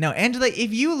 one second. No, Angela,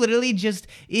 if you literally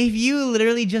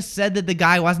just said that the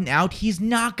guy wasn't out, he's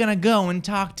not gonna go and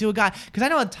talk to a guy. Because I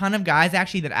know a ton of guys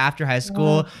actually that after high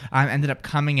school ended up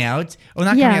coming out. Oh,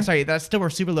 not Yeah. coming out. Sorry, that still were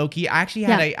super low key. I actually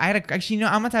had Yeah. actually,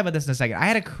 I'm gonna talk about this in a second. I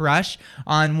had a crush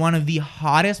on one of the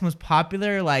hottest, most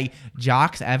popular like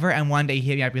jocks ever, and one day he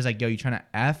hit me up. He was like, "Yo, you trying to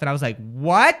f?" And I was like,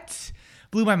 "What?"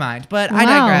 Blew my mind. But I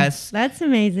Wow, digress. That's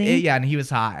amazing. Yeah, and he was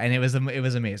hot, and it was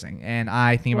amazing, and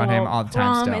I think about him Well, all the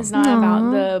time. Prom Still, is not Aw.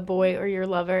 about the boy or your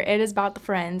lover. It is about the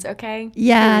friends, okay?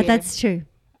 Yeah, Period. that's true.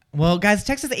 well, guys,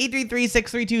 text us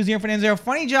 833-632-0490.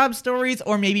 Funny job stories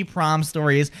or maybe prom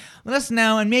stories. Let us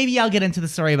know, and maybe I'll get into the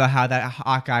story about how that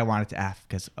hot guy wanted to f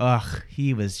because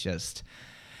he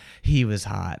was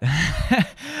hot.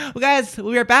 Well, guys,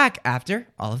 we'll be right back after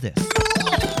all of this.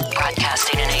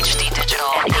 Broadcasting in HD digital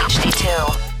and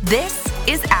HD2. This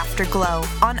is Afterglow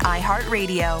on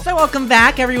iHeartRadio. So welcome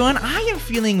back, everyone. I am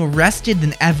feeling rested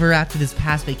than ever after this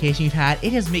past vacation we've had.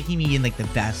 It is making me in like the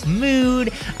best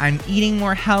mood. I'm eating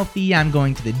more healthy. I'm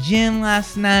going to the gym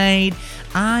last night.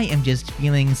 I am just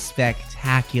feeling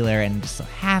spectacular and just so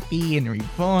happy and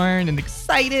reborn and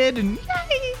excited and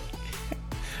yay.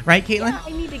 Right, Caitlin? I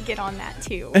need to get on that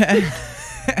too.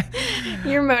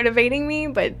 You're motivating me,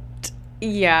 but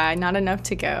yeah, not enough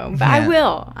to go. But I Yeah.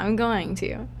 will. I'm going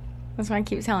to. That's what I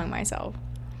keep telling myself.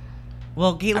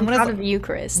 Well, Caitlin, I'm what proud is of you,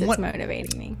 Chris. It's what-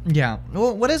 motivating me. Yeah.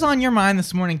 Well, what is on your mind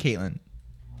this morning, Caitlin?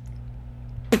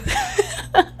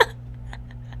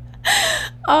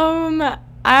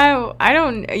 I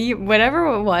don't. Whatever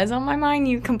it was on my mind,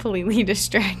 you completely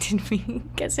distracted me.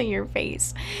 Guessing your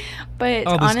face. But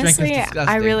Oh, this drink is honestly,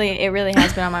 disgusting. it really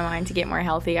has been on my mind to get more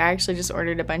healthy. I actually just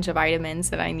ordered a bunch of vitamins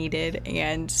that I needed,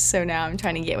 and so now I'm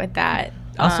trying to get with that.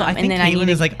 Also, I and think then I Caitlin need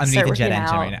is to like underneath start a jet working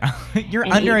engine out right now. You're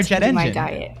and under a eat jet to do my engine.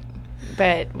 diet.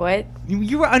 But what?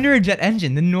 You were under a jet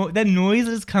engine. The noise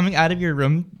is coming out of your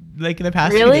room like in the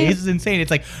past few Really? days is insane. It's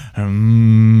like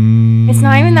It's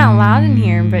not even that loud in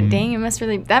here, but dang, it must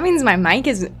really. That means my mic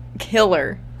is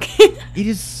killer. It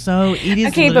is so. It is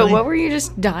Okay, but literally- what were you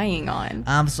just dying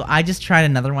on? So I just tried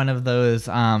another one of those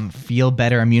feel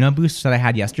better immuno boosts that I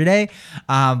had yesterday,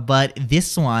 but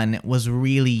this one was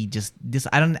really just this.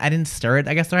 I didn't stir it,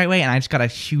 I guess, the right way, and I just got a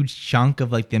huge chunk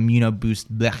of like the immuno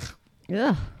boost. Blech.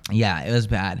 Ugh. Yeah, it was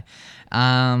bad.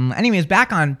 Anyways,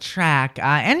 back on track.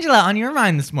 Angela, on your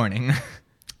mind this morning?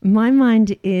 My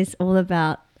mind is all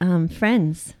about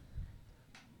friends.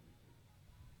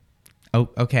 Oh,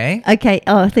 okay. Okay.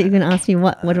 Oh, I thought you were going to ask me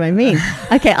what do I mean?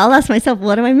 Okay, I'll ask myself,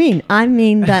 what do I mean? I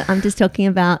mean that I'm just talking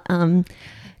about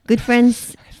good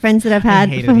friends that I've had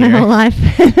hate for it my here. whole life.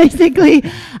 Basically,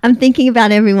 I'm thinking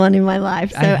about everyone in my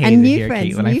life. So I hated and it new here,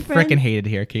 friends, Caitlin. new I friends, freaking hated it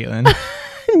here, Caitlin.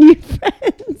 new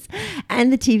friends,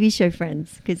 and the TV show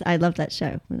Friends because I loved that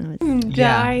show when I was.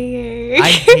 Yeah.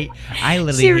 Dying. I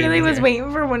literally. She hated really it was here.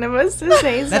 waiting for one of us to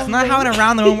say something. That's not how in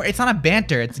around the room. It's not a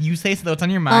banter. It's you say something. It's on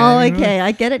your mind. Oh, okay.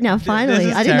 I get it now. Finally,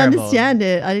 is I didn't terrible. understand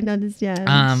it. I didn't understand.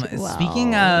 Wow.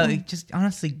 Speaking, just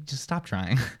honestly, just stop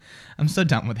trying. I'm so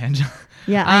done with Angela.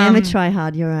 Yeah, I am a try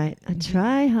hard. You're right. A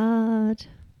try hard.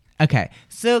 Okay,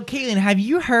 so Caitlin, have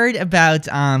you heard about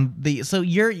my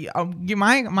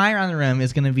around the room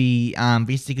is gonna be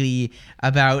basically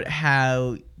about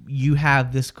how you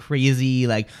have this crazy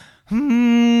like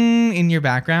in your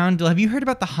background. Have you heard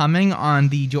about the humming on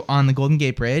the Golden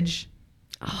Gate Bridge?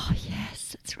 Oh,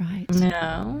 yes, that's right.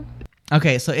 No.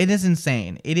 Okay, so it is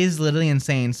insane. It is literally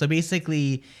insane. So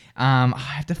basically, I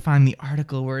have to find the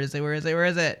article. Where is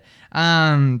it?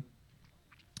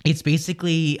 It's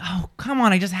basically, oh, come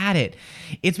on, I just had it.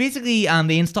 It's basically,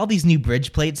 they installed these new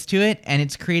bridge plates to it, and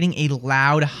it's creating a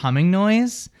loud humming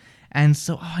noise. And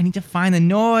so, I need to find the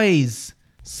noise.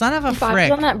 Son of a If I frick.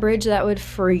 was on that bridge, that would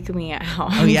freak me out.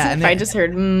 Oh, yeah. If And I just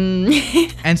heard,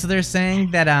 And so they're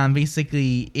saying that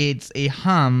basically it's a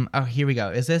hum. Oh, here we go.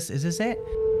 Is this it?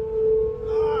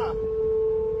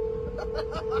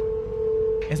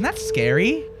 Isn't that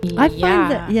scary? I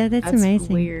find that's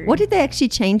amazing. Weird. What did they actually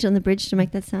change on the bridge to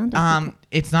make that sound?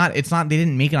 It's not they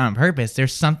didn't make it on purpose.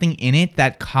 There's something in it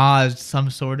that caused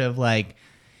some sort of like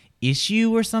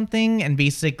issue or something, and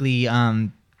basically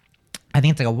I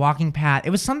think it's like a walking path. It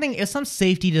was some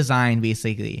safety design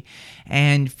basically.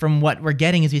 And from what we're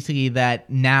getting is basically that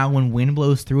now when wind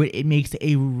blows through it, it makes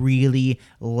a really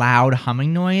loud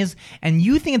humming noise. And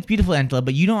you think it's beautiful, Angela,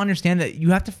 but you don't understand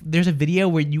that there's a video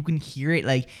where you can hear it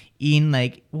like in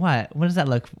like, what does that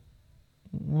look?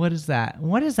 What is that,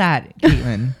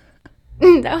 Caitlin?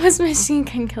 That was Machine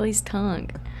Gun Kelly's tongue.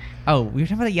 Oh, we were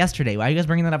talking about it yesterday. Why are you guys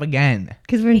bringing that up again?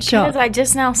 Because we're in shock. Because I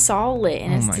just now saw it,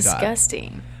 and Oh it's my God.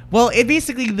 disgusting. Well, it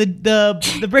basically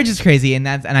the bridge is crazy, and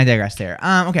I digress there.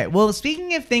 Okay, well,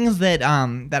 speaking of things that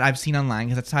I've seen online,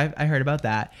 because that's how I heard about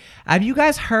that. Have you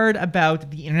guys heard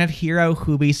about the internet hero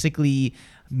who basically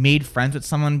made friends with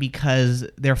someone because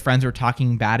their friends were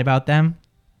talking bad about them?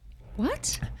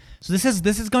 What? So this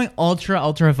is going ultra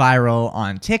viral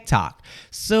on TikTok.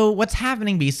 So what's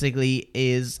happening basically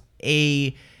is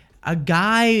a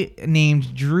guy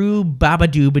named Drew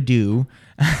Babadoo.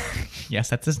 Yes,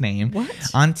 that's his name. What?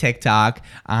 On TikTok,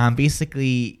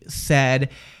 basically said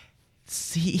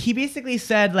he basically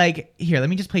said like, here, let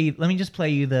me just play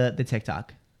you the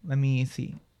TikTok. Let me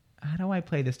see. How do I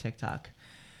play this TikTok?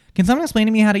 Can someone explain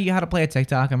to me how to play a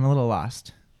TikTok? I'm a little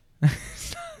lost.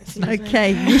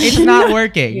 Okay. It's not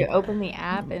working. You open the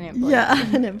app, and it plays. Yeah,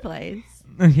 and it plays.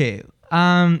 Okay.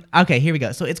 Okay, here we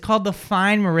go. So it's called the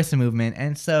Find Marissa movement.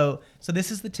 And so this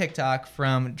is the TikTok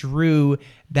from Drew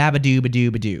Babadoo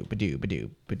Badoo Badoo Badoo Badoo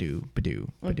Badoo Badoo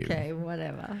Badoo. Okay,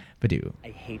 whatever. Badoo. I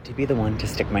hate to be the one to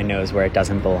stick my nose where it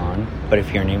doesn't belong, but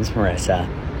if your name's Marissa,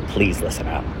 please listen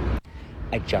up.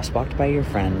 I just walked by your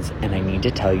friends, and I need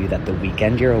to tell you that the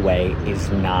weekend you're away is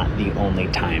not the only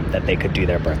time that they could do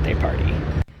their birthday party.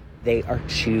 They are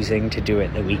choosing to do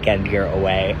it the weekend you're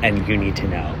away, and you need to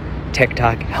know.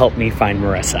 TikTok, help me find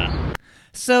Marissa.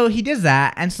 So he does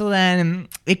that, and so then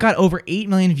it got over 8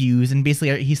 million views, and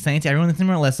basically he's saying it to everyone that's in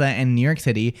Melissa in New York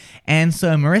City. And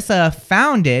so Marissa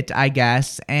found it, I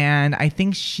guess, and I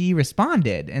think she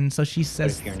responded. And so she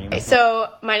says, So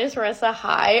my name is Marissa.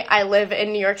 Hi, I live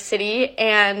in New York City,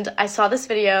 and I saw this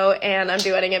video, and I'm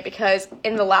duetting it because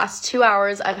in the last 2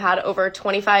 hours, I've had over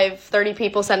 25, 30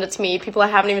 people send it to me. People I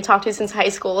haven't even talked to since high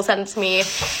school send it to me.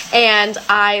 And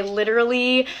I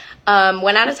literally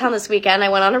went out of town this weekend. I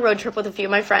went on a road trip with a few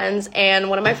of my friends, and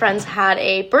one of my friends had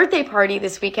a birthday party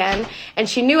this weekend, and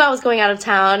she knew I was going out of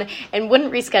town and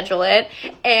wouldn't reschedule it.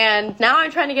 And now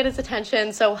I'm trying to get his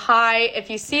attention. So hi, if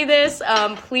you see this,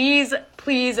 please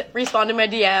respond to my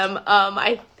DM.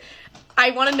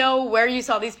 I want to know where you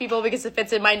saw these people because if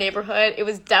it's in my neighborhood, it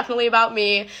was definitely about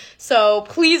me. So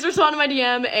please respond to my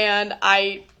DM, and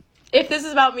if this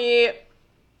is about me,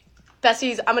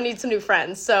 besties, I'm gonna need some new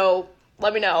friends. So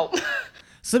let me know.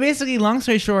 So basically, long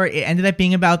story short, it ended up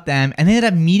being about them, and they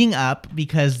ended up meeting up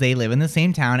because they live in the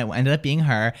same town. It ended up being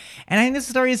her. And I think this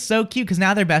story is so cute because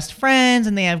now they're best friends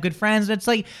and they have good friends. And it's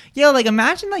like, yo, like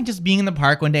imagine like just being in the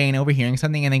park one day and overhearing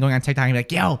something and then going on TikTok and be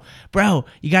like, yo, bro,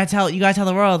 you gotta tell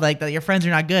the world like that your friends are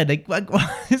not good. Like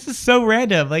this is so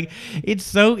random. Like it's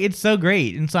so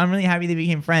great. And so I'm really happy they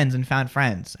became friends and found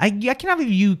friends. I cannot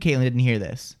believe you, Caitlin, didn't hear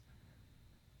this.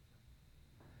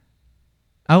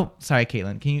 Oh, sorry,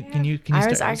 Caitlin. Can you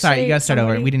start? Sorry, you gotta start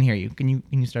over. We didn't hear you. Can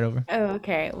you start over? Oh,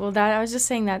 okay. Well, I was just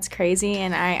saying that's crazy,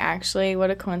 and what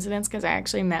a coincidence, because I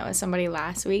actually met with somebody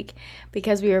last week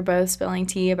because we were both spilling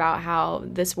tea about how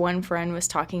this one friend was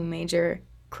talking major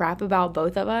crap about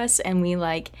both of us, and we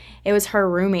like, it was her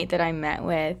roommate that I met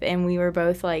with, and we were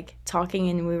both like talking,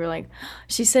 and we were like,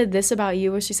 she said this about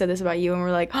you, or she said this about you, and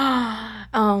we're like,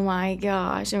 oh my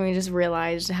gosh, and we just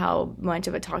realized how much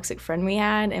of a toxic friend we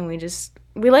had, and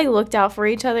we like looked out for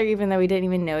each other even though we didn't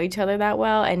even know each other that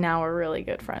well, and now we're really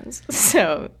good friends.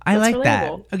 So I like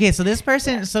relatable. that. Okay, so this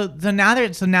person, so now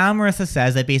Marissa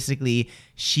says that basically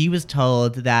she was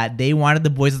told that they wanted the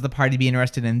boys at the party to be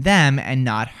interested in them and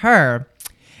not her.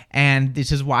 And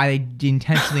this is why they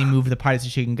intentionally moved the party so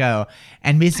she can go.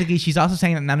 And basically, she's also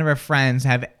saying that none of her friends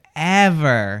have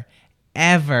ever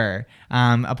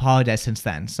apologized since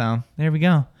then. So there we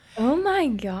go. Oh my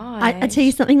god! I tell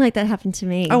you, something like that happened to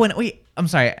me. Oh, and wait, I'm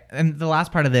sorry. And the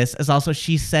last part of this is also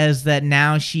she says that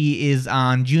now she is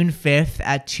on June 5th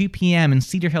at 2 p.m. in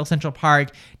Cedar Hill Central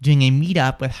Park doing a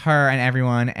meetup with her and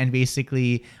everyone, and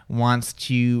basically wants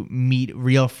to meet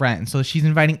real friends. So she's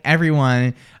inviting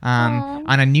everyone on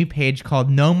a new page called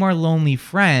No More Lonely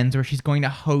Friends, where she's going to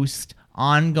host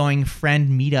ongoing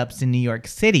friend meetups in New York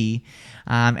City.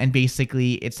 And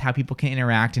basically, it's how people can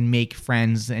interact and make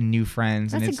friends and new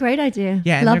friends. That's and a great idea.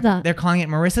 Yeah, and love that. They're calling it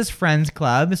Marissa's Friends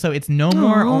Club. So it's no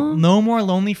more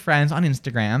lonely friends on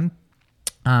Instagram.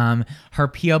 Her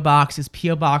P.O. box is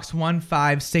P.O. Box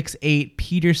 1568,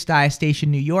 Peter Stuyvesant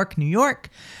Station, New York, New York.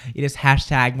 It is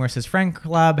hashtag Marissa's Friend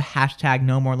Club, hashtag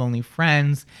No More Lonely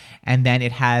Friends, and then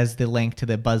it has the link to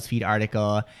the BuzzFeed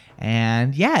article.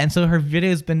 And yeah, and so her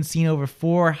video has been seen over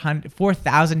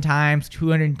 4,000 times,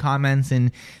 200 comments,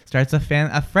 and starts a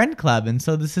friend club. And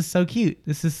so this is so cute.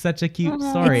 This is such a cute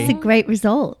story. It's a great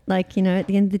result. Like, you know, at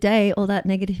the end of the day, all that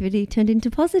negativity turned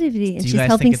into positivity, and she's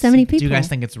helping so many people. Do you guys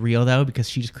think it's real though? Because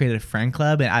she just created a friend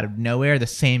club, and out of nowhere, the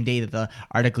same day that the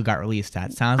article got released.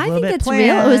 That sounds a little bit planned. I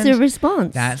think that's real. It was a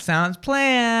response. That sounds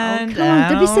planned. Oh, come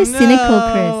on. Don't be so cynical,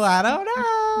 Chris. I don't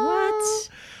know. What?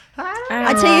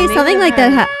 I tell you, something like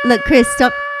that. Look, Chris,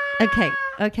 stop. Okay,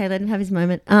 let him have his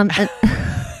moment. Let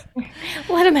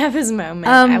him have his moment.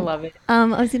 I love it. I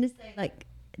was going to say, like,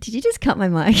 did you just cut my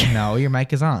mic? No, your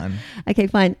mic is on. Okay,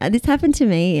 fine. This happened to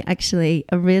me, actually.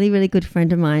 A really, really good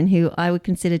friend of mine who I would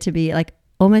consider to be like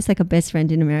almost like a best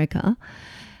friend in America.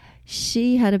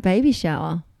 She had a baby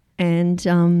shower,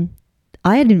 and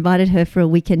I had invited her for a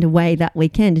weekend away that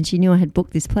weekend, and she knew I had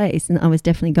booked this place, and I was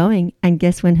definitely going. And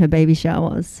guess when her baby shower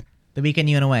was? The weekend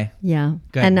you went away. Yeah.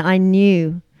 Good. And I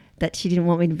knew that she didn't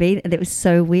want me to be there. It was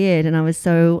so weird. And I was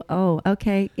so,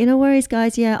 okay. No worries,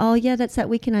 guys. Yeah. Oh, yeah, that's that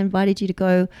weekend I invited you to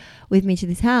go with me to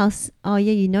this house. Oh,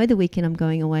 yeah, you know the weekend I'm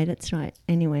going away. That's right.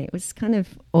 Anyway, it was kind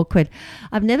of awkward.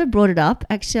 I've never brought it up.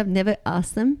 Actually, I've never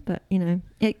asked them. But, you know,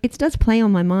 it does play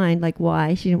on my mind, like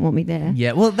why she didn't want me there.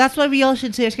 Yeah, well, that's why we all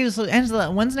should say, so Angela,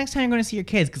 when's the next time you're going to see your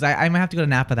kids? Because I might have to go to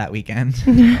Napa that weekend.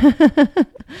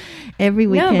 Every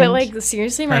weekend. No, but like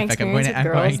seriously, my Perfect. experience with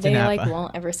girls, they Napa. like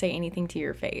won't ever say anything to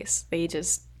your face. They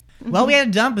just... Well, we had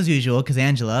a dump as usual because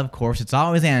Angela, of course, it's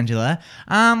always Angela.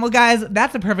 Well, guys,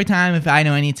 that's the perfect time if I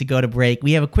know I need to go to break.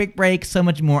 We have a quick break, so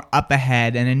much more up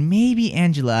ahead, and then maybe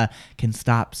Angela can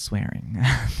stop swearing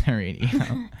on the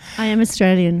radio. I am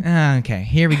Australian. Okay,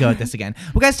 here we go with this again.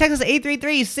 Well, guys, text us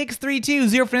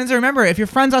 833-632-0 Remember, if your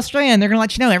friend's Australian, they're going to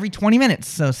let you know every 20 minutes.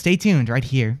 So stay tuned right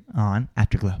here on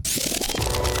Afterglow.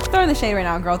 Throw in the shade right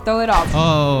now, girl. Throw it off.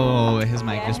 Oh, his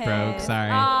mic just broke.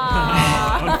 Sorry.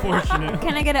 Unfortunate.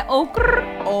 Can I get an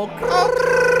okr?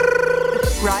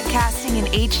 Broadcasting in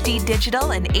HD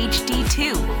digital and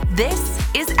HD2. This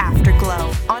is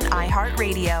Afterglow on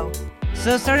iHeartRadio.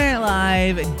 So Saturday Night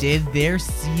Live did their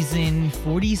season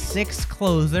 46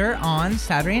 closer on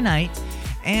Saturday night,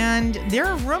 and there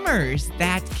are rumors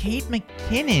that Kate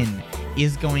McKinnon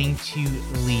is going to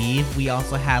leave. We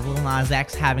also have Lil Nas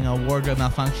X having a wardrobe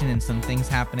malfunction and some things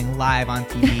happening live on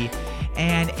TV,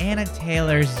 and Anna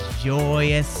Taylor's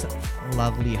joyous,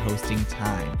 lovely hosting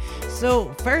time.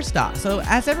 So first off, so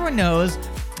as everyone knows,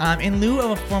 in lieu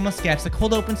of a formal sketch, the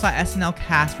cold open saw SNL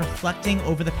cast reflecting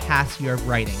over the past year of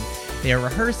writing. They are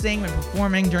rehearsing and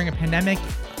performing during a pandemic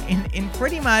in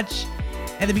pretty much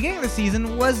at the beginning of the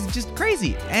season was just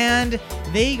crazy. And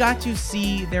they got to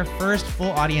see their first full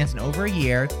audience in over a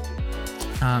year.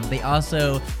 They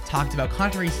also talked about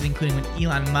controversies, including when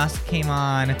Elon Musk came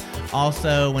on,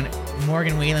 also when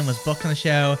Morgan Wallen was booked on the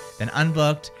show, then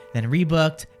unbooked, then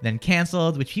rebooked, then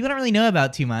canceled, which people don't really know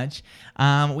about too much.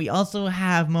 We also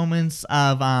have moments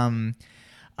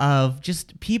of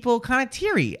just people kind of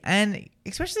teary, and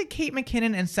especially Kate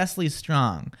McKinnon and Cecily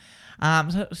Strong.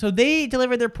 So they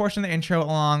delivered their portion of their intro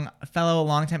along fellow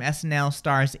longtime SNL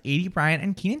stars Aidy Bryant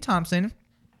and Kenan Thompson.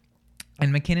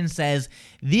 And McKinnon says,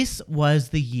 "This was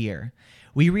the year.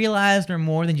 We realized we're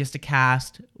more than just a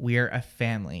cast, we're a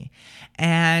family.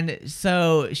 And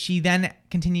so she then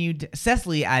continued,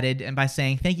 Cecily added, and by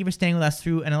saying, thank you for staying with us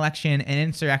through an election, an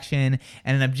insurrection,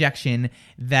 and an objection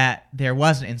that there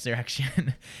was an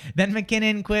insurrection. Then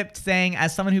McKinnon quipped saying,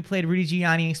 as someone who played Rudy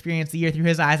Giuliani and experienced the year through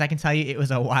his eyes, I can tell you it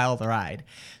was a wild ride.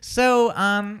 So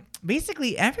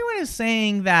basically everyone is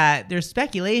saying that there's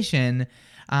speculation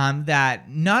that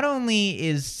not only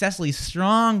is Cecily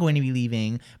Strong going to be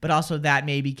leaving, but also that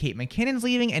maybe Kate McKinnon's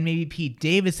leaving and maybe Pete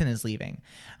Davidson is leaving.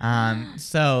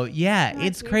 So yeah,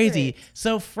 it's crazy.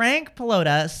 So Frank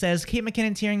Pelota says Kate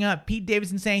McKinnon tearing up, Pete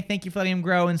Davidson saying thank you for letting him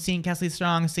grow, and seeing Cecily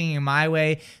Strong singing My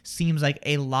Way seems like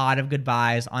a lot of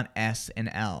goodbyes on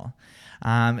SNL.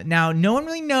 Now, no one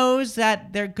really knows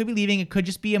that they're could be leaving. It could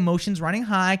just be emotions running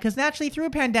high because naturally through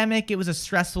a pandemic, it was a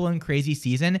stressful and crazy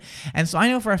season. And so I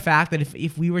know for a fact that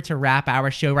if we were to wrap our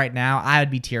show right now, I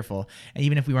would be tearful,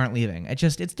 even if we weren't leaving.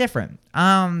 It's different.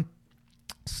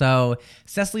 So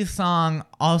Cecily Song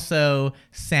also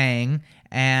sang,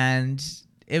 and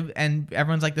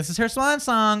everyone's like, this is her swan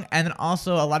song. And then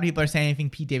also a lot of people are saying anything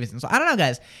Pete Davidson. So I don't know,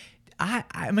 guys.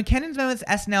 McKinnon's been with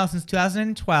SNL since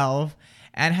 2012.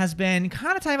 And has been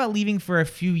kind of talking about leaving for a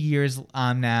few years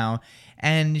now.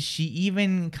 And she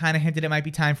even kind of hinted it might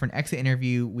be time for an exit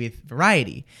interview with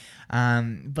Variety.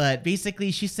 But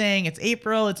basically she's saying it's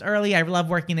April, it's early, I love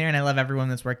working there, and I love everyone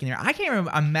that's working there. I can't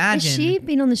imagine. Has she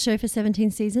been on the show for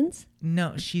 17 seasons?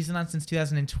 No, she's been on since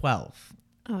 2012.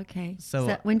 Oh, okay.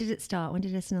 So when did it start? When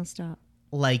did SNL start?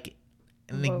 Like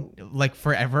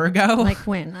forever ago? Like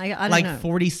when? I don't know. Like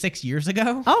 46 years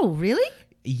ago? Oh, really?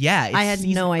 Yeah. I had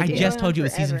no idea. I just told you it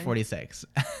was season 46.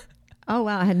 Oh,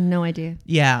 wow. I had no idea.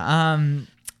 Yeah.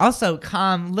 Also,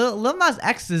 Lil Nas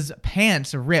X's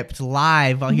pants ripped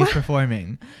live while he was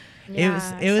perforting.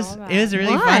 Yeah, it was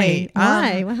really funny.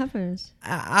 Why? What happened?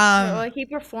 He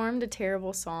performed a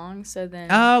terrible song, so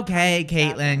then. Okay,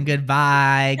 Caitlin.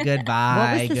 Goodbye. Goodbye.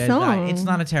 What was the goodbye. song? It's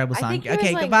not a terrible song. think it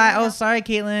Okay, was, goodbye. Oh, sorry,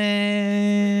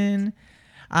 Caitlin.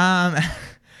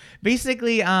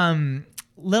 Basically,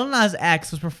 Lil Nas X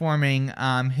was performing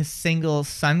his single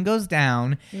 "Sun Goes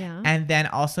Down," and then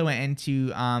also went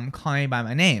into "Call Me by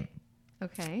My Name."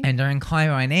 Okay. And during "Call Me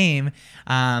by My Name,"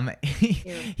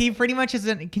 he pretty much has.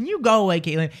 Can you go away,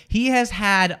 Caitlin? He has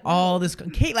had all this.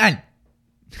 Caitlin.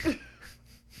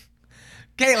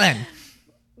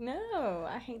 No,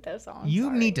 I hate that song.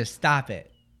 You need to stop it.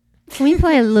 Can we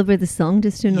play a little bit of the song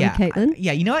just to annoy Caitlin?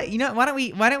 Yeah, you know what?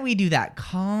 Why don't we do that?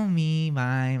 Call me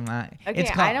by my. Okay,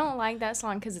 I don't like that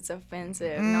song because it's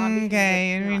offensive.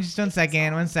 Okay, just one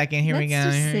second. Here we go.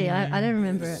 Let's just see. I don't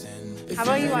remember it. How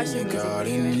about you watch the music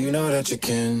video? You know that you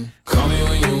can call me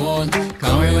when you want,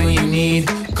 Call me when you need.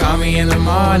 Call me in the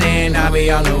morning. I'll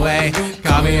be on the way.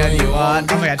 Call me when you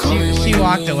want. Oh my God, she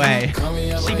walked away.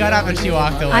 She got up and she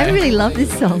walked away. I really love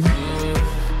this song.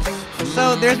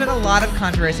 So there's been a lot of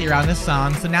controversy around this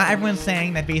song. So now everyone's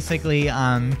saying that basically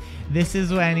this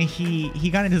is when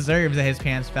he kind of deserves that his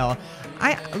pants fell.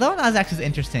 Lil Nas X is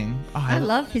interesting. Oh, I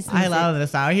love his music. I love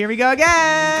this song. Here we go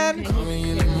again. Call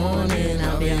me in the morning,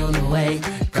 I'll be on the way.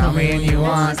 Call me when you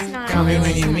want. Call me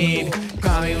when you need.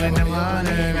 Call me when the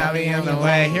morning, I'll be on the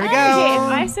way. Here we go. Okay, if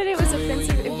I said it was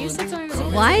offensive, if you said something was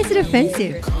offensive. Why is it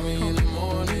offensive?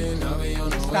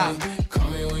 Stop.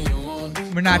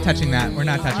 We're not touching that. We're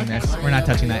not touching this. We're not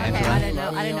touching that, Okay,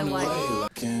 Angela. I don't know why.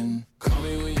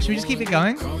 Should we just keep it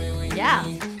going? Yeah.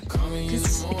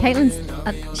 Just Caitlin's.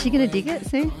 She gonna dig it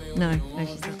soon? No,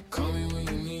 she's not.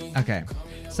 Okay.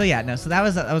 So yeah, no. So that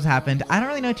was happened. I don't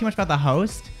really know too much about the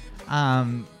host,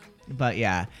 but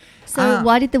yeah. So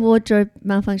why did the wardrobe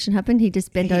malfunction happen? He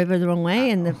just bent over the wrong way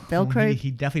and the Velcro.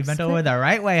 He definitely bent over the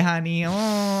right way, honey.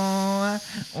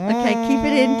 Okay,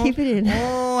 keep it in.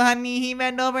 Oh, honey, he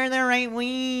bent over the right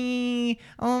way.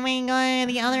 Oh my God,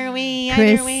 the other way.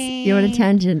 Chris, other way. you're on a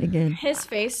tangent again. His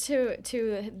face to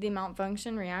the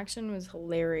malfunction reaction was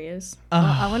hilarious.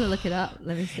 I want to look it up.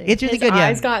 Let me see. It's really His good.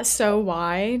 eyes got so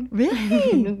wide. Really?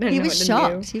 He know was what to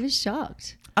shocked. do. He was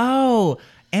shocked. Oh,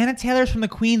 Anna Taylor's from the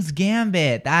Queen's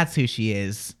Gambit. That's who she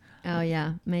is. Oh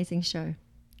yeah, amazing show.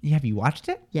 Yeah, have you watched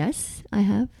it? Yes, I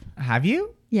have. Have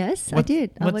you? Yes, I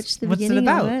did. I watched the beginning what's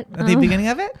it about? of it. The beginning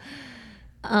of it?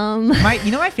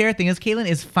 My favorite thing is Caitlin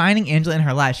is finding Angela in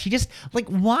her life. She just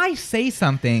why say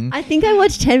something? I think I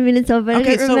watched 10 minutes of it.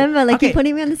 Okay, I don't so- remember. You're okay.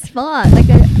 putting me on the spot.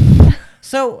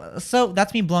 So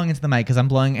that's me blowing into the mic because I'm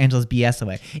blowing Angela's BS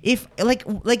away. If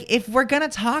if we're gonna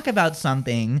talk about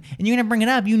something and you're gonna bring it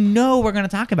up, we're gonna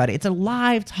talk about it. It's a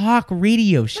live talk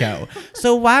radio show.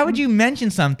 So why would you mention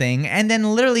something and then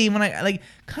literally when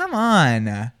come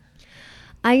on?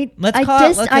 I Let's I call it-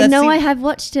 just let's- I let's know see- I have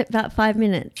watched it about 5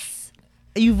 minutes.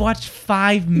 You've watched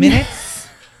 5 minutes?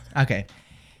 Okay.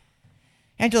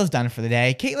 Angela's done for the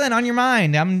day. Caitlin, on your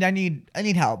mind. I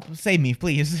need help. Save me,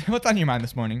 please. What's on your mind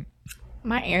this morning?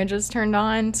 My air just turned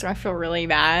on, so I feel really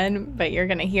bad, but you're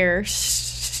going to hear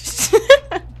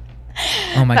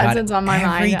Oh my That's God. what's on my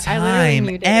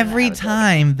mind. Every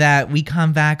time that we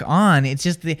come back on, it's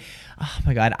just oh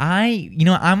my God.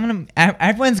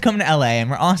 Everyone's coming to LA and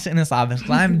we're all sitting in this office.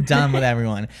 I'm done with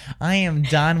everyone. I am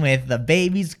done with the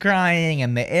babies crying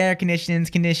and the air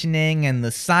conditioning and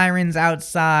the sirens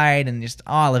outside and just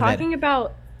all of it. Talking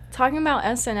about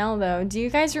SNL though, do you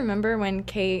guys remember when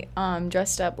Kate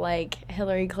dressed up like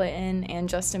Hillary Clinton and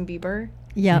Justin Bieber?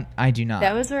 Yeah, I do not.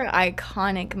 That was her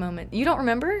iconic moment. You don't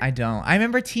remember? I don't. I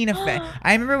remember Tina Fey.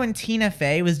 I remember when Tina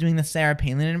Fey was doing the Sarah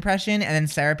Palin impression, and then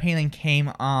Sarah Palin came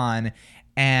on,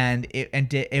 and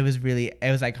it was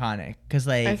iconic because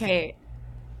Okay,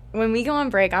 when we go on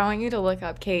break, I want you to look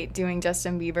up Kate doing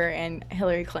Justin Bieber and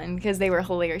Hillary Clinton because they were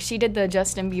hilarious. She did the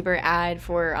Justin Bieber ad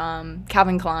for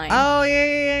Calvin Klein. Oh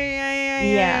yeah.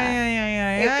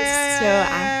 It was so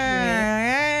accurate.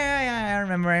 I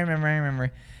remember.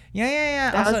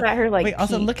 Yeah. That was at her wait.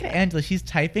 Also, peak. look at Angela. She's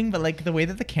typing, but like the way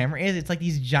that the camera is, it's like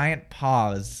these giant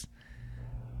paws.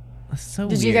 It's so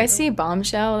weird. Did you guys see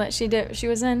Bombshell that she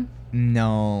was in?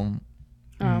 No.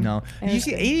 No. Did you was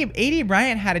see good. A.D.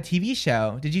 Bryant had a TV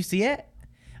show? Did you see it?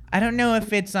 I don't know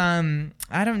if it's if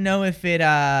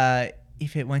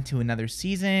it went to another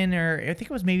season, or I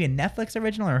think it was maybe a Netflix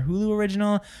original or a Hulu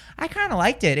original. I kind of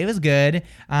liked it. It was good.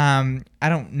 I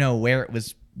don't know where it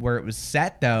was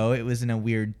set though. It was in a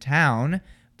weird town,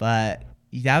 but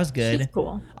that was good. She's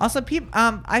cool. Also,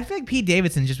 I feel like Pete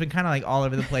Davidson's just been kind of like all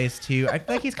over the place too. I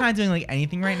feel like he's kind of doing like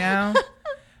anything right now.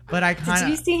 But I kind of.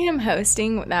 Did you see him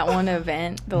hosting that one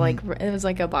event? It was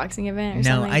like a boxing event or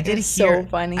something. No, I did It was hear. So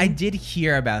funny. I did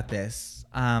hear about this.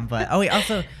 But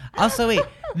also wait.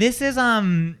 This is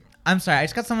I'm sorry. I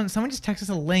just got someone just texted us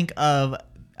a link of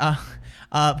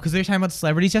because they were talking about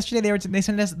celebrities yesterday. They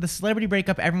sent us the celebrity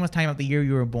breakup. Everyone was talking about the year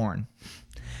you were born.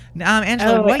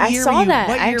 Angela, what year were you? That.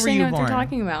 What I year were actually you know born? what they're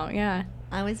talking about. Yeah.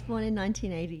 I was born in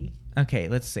 1980. Okay,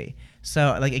 let's see.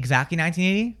 So like exactly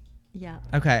 1980. Yeah.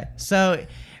 Okay, so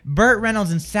Burt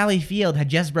Reynolds and Sally Field had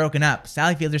just broken up.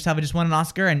 Sally Field herself had just won an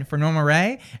Oscar for Norma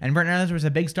Ray, and Burt Reynolds was a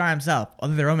big star himself.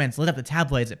 Although the romance lit up the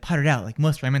tabloids, it puttered out like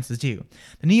most romances do.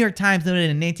 The New York Times noted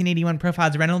in 1981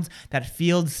 profiles of Reynolds that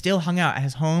Field still hung out at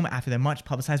his home after their much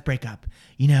publicized breakup.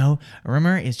 You know, a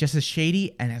rumor is just as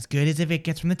shady and as good as if it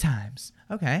gets from the Times.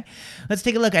 Okay, let's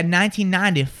take a look at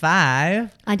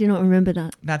 1995. I do not remember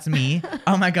that. That's me.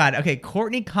 Oh my God. Okay,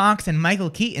 Courtney Cox and Michael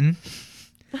Keaton.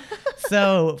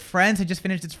 So Friends had just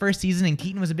finished its first season, and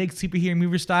Keaton was a big superhero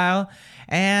mover style,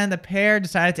 and the pair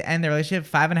decided to end their relationship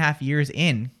 5.5 years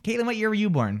in. Caitlin, what year were you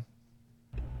born?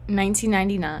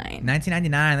 1999.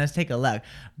 1999. Let's take a look.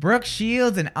 Brooke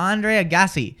Shields and Andre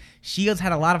Agassi. Shields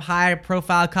had a lot of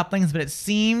high-profile couplings, but it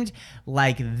seemed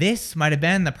like this might have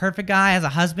been the perfect guy as a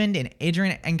husband in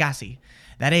Adrian Agassi.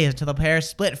 That is, until the pair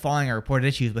split following a reported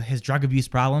issues with his drug abuse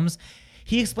problems.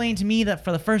 He explained to me that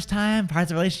for the first time, prior to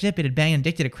the relationship, it had been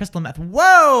addicted to crystal meth.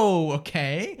 Whoa!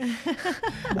 Okay.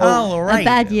 All right. A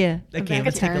bad year. Okay,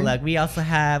 let's take a look. We also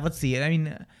have, let's see. I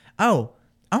mean, oh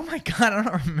my God, I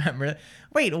don't remember.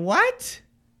 Wait, what?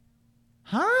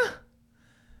 Huh?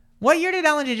 What year did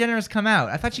Ellen DeGeneres come out?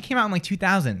 I thought she came out in like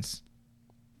 2000s.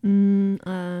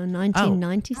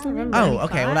 1990 something. Oh,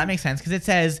 okay. Well, that makes sense because it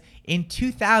says in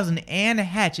 2000, Anne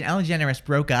Hetch and Ellen DeGeneres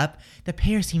broke up. The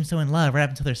pair seemed so in love right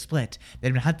up until their split.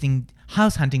 They'd been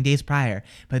house hunting days prior,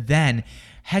 but then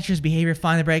Hetcher's behavior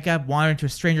following the breakup wandered into a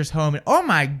stranger's home. And oh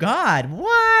my God,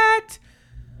 what?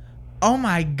 Oh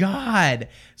my God.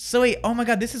 So wait, oh my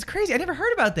God, this is crazy. I never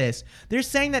heard about this. They're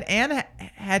saying that Anne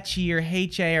Hetchy or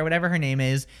H.A. or whatever her name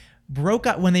is broke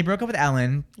up when they broke up with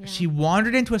Ellen. Yeah. She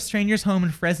wandered into a stranger's home in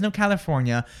Fresno,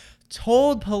 California,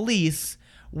 told police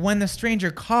when the stranger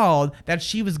called that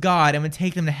she was God and would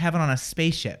take them to heaven on a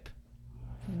spaceship.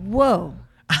 Whoa.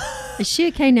 Is she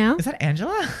okay now? Is that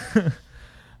Angela?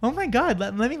 Oh my God,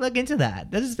 let me look into that.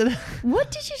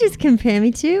 What did you just compare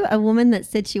me to? A woman that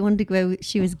said she wanted to go,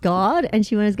 she was God and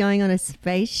she was going on a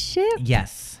spaceship?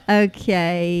 Yes.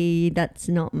 Okay, that's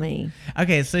not me.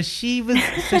 Okay, so she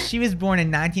was born in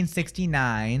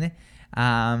 1969.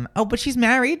 But she's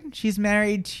married. She's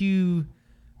married to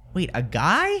a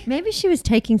guy? Maybe she was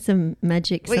taking some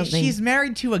magic something. She's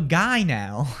married to a guy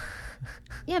now.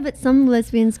 Yeah, but some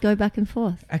lesbians go back and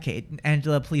forth. Okay,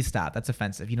 Angela, please stop. That's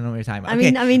offensive. You don't know what you're talking about.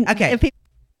 I mean, okay.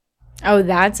 Oh,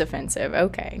 that's offensive.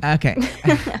 Okay. Okay.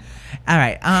 All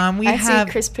right. I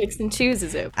see Chris picks and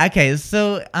chooses it. Okay,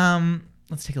 so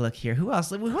let's take a look here. Who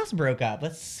else broke up?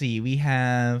 Let's see. We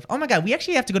have. Oh my God, we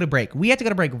actually have to go to break. We have to go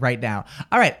to break right now.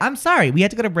 All right, I'm sorry. We have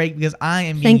to go to break because I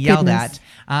am being yelled at.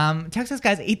 Text us,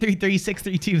 guys,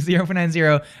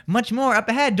 833-632-0490. Much more up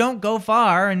ahead. Don't go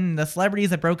far. And the celebrities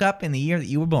that broke up in the year that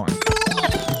you were born.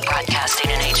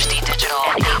 Broadcasting in HD digital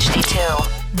and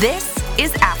HD2. This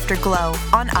is Afterglow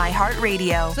on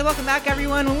iHeartRadio. So welcome back,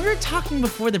 everyone. When we were talking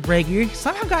before the break, we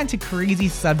somehow got into crazy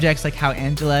subjects like how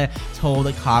Angela told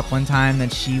a cop one time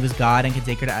that she was God and could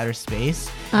take her to outer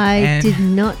space. I did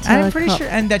not tell I'm pretty sure,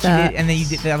 and that you did, and then you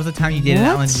did. That was the time you did it,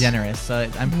 Ellen DeGeneres. So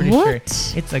I'm pretty sure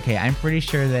it's okay. I'm pretty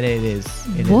sure that it is.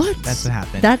 What? That's what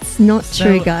happened. That's not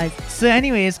true, guys. So,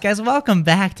 anyways, guys, welcome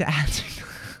back to Afterglow.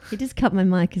 He just cut my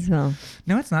mic as well.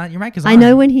 No, it's not. Your mic is on. I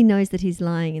know when he knows that he's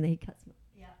lying, and then he cuts.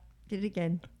 Yeah, did it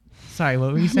again. Sorry,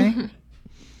 what were you saying?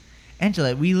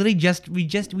 Angela, we literally just No,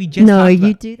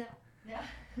 you do that. Yeah.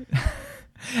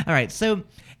 All right, so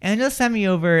Angela sent me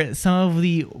over some of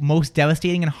the most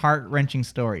devastating and heart-wrenching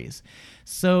stories.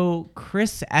 So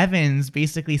Chris Evans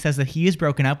basically says that he was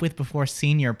broken up with before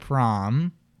senior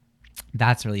prom.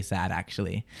 That's really sad,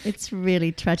 actually. It's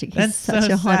really tragic. That's He's such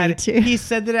so a hottie sad. too. He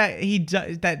said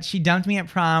that she dumped me at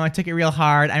prom. I took it real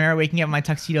hard. I remember waking up in my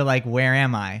tuxedo like, where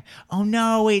am I? Oh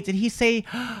no, wait, did he say...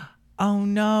 Oh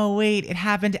no, wait, it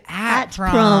happened at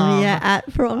prom. Yeah,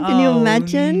 at prom. Can you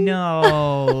imagine?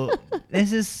 No.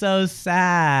 This is so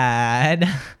sad.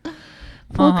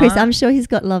 Poor Chris. I'm sure he's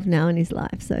got love now in his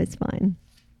life, so it's fine.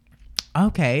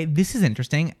 Okay, this is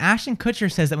interesting. Ashton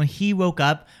Kutcher says that when he broke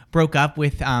up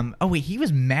with he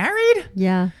was married?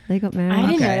 Yeah, they got married. I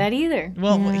didn't know that either.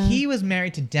 Well, he was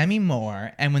married to Demi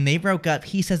Moore, and when they broke up,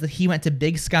 he says that he went to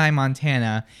Big Sky,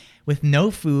 Montana with no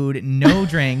food, no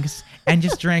drinks, and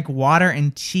just drank water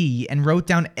and tea and wrote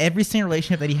down every single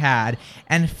relationship that he had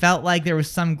and felt like there was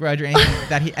some grudge or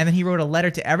anything and then he wrote a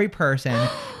letter to every person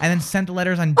and then sent the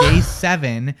letters on day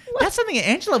 7. That's something that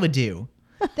Angela would do.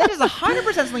 That is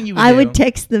 100% something you would do. I would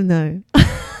text them though.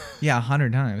 Yeah,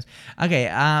 100 times. Okay,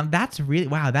 that's really,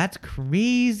 wow, that's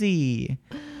crazy.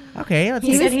 Okay, let's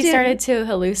He said he started to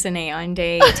hallucinate on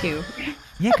day 2.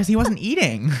 Yeah, because he wasn't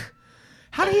eating.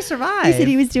 How did he survive? He said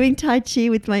he was doing Tai Chi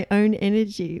with my own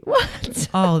energy. What?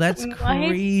 Oh, that's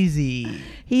crazy.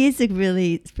 He is a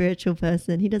really spiritual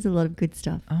person. He does a lot of good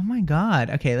stuff. Oh my God.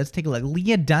 Okay, let's take a look.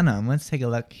 Leah Dunham. Let's take a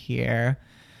look here.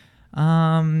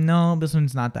 No, this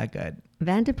one's not that good.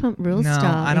 Vanderpump Rules no,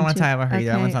 star. I don't want to tie up her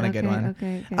either. That one's not a good one.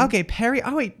 Okay, Perry.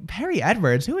 Oh wait, Perry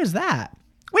Edwards. Who is that?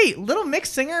 Wait, Little Mix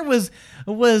singer was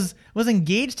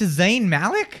engaged to Zayn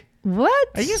Malik? What?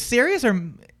 Are you serious or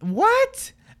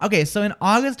what? Okay, so in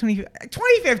August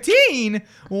 2015,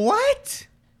 what?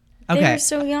 Okay. They were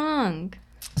so young.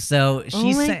 So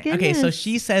she said, okay, so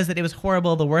she says that it was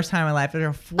horrible, the worst time of my life. After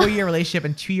a 4-year relationship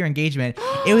and 2-year engagement,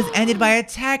 it was ended by a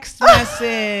text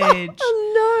message.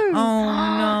 Oh no!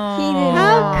 Oh no!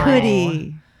 How could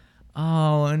he?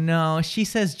 Oh no! She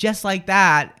says just like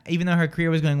that, even though her career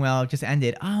was going well, it just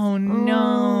ended. Oh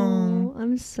no!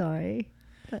 I'm sorry.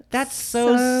 That's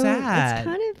so sad. It's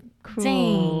kind of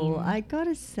cruel. I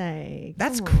gotta say.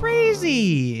 That's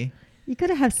crazy. You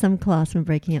gotta have some class when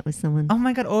breaking up with someone. Oh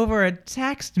my God, over a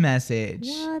text message.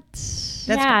 What?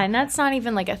 And that's not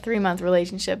even like a 3-month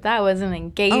relationship. That was an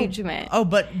engagement.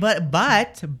 But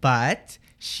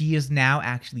she is now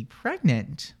actually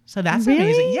pregnant. So that's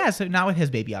amazing. Yeah, so not with his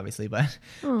baby, obviously, but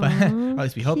or at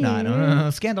least we hope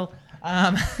not. Scandal.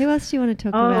 Who else do you want to talk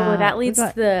about? Oh, that leads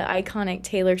to the iconic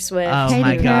Taylor Swift. Oh Katy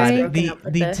my God, Perry.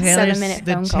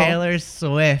 the Taylor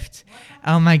Swift.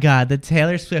 Oh my God, the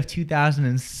Taylor Swift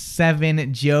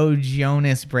 2007 Joe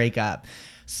Jonas breakup.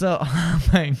 So, oh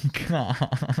my God.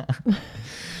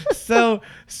 so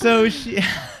she.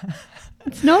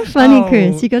 It's not funny,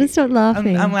 Chris. You got to stop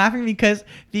laughing. I'm laughing because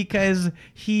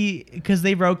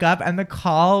they broke up and the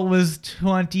call was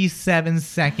 27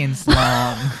 seconds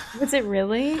long. Was it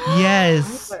really?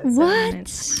 Yes.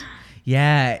 What?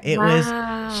 Yeah, it was.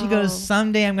 She goes,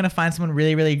 someday I'm going to find someone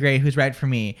really, really great who's right for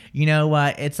me. You know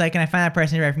what? It's like, and I find that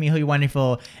person who's right for me, who'll be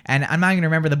wonderful. And I'm not going to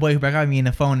remember the boy who broke up with me in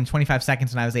the phone in 25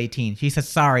 seconds when I was 18. She says,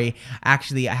 sorry.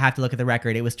 Actually, I have to look at the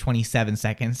record. It was 27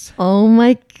 seconds. Oh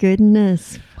my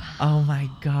goodness. Wow. Oh my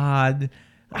God.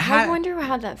 I wonder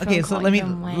how that phone okay, so let me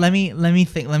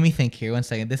think here. 1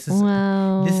 second. This is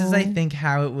I think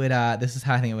how it would this is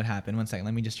how I think it would happen. 1 second.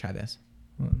 Let me just try this.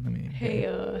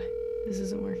 This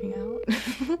isn't working out.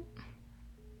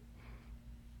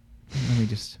 Let me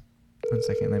just 1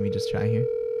 second. Let me just try here.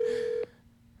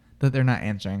 They're not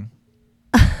answering.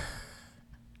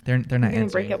 They're not answering. Gonna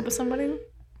break up with somebody?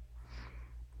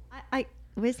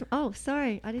 Where's? Oh,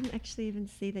 sorry. I didn't actually even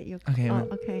see that you're. Okay. Oh,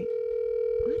 okay.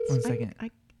 What? 1 second.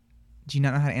 Do you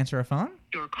not know how to answer a phone?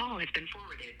 Your call has been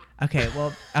forwarded. Okay,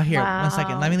 well, here, Wow. 1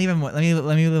 second. Let me leave a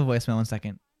voicemail 1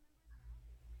 second.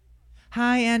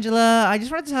 Hi, Angela. I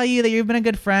just wanted to tell you that you've been a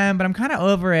good friend, but I'm kind of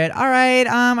over it. All right.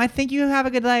 I think you have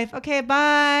a good life. Okay,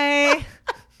 bye.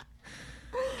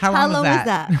 How long was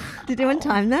that? Did anyone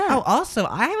time that? Oh, also,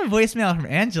 I have a voicemail from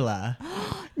Angela.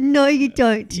 No, you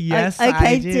don't. Yes, okay,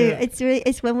 I do.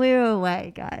 It's when we were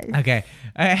away, guys. Okay.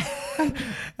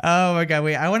 Oh my God!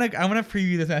 Wait, I wanna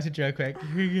preview this message real quick.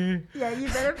 Yeah, you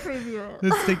better preview it.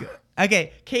 Let's take.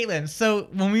 Okay, Caitlin. So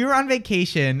when we were on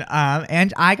vacation,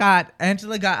 and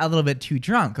Angela got a little bit too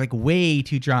drunk, like way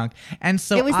too drunk, and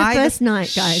so It was the first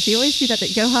night, guys. You always do that.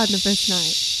 Go hard on the first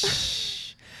night.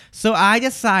 So I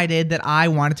decided that I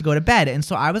wanted to go to bed, and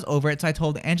so I was over it. So I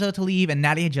told Angela to leave, and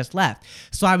Natty had just left.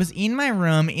 So I was in my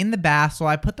room in the bath, so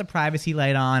I put the privacy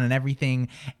light on and everything,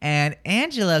 and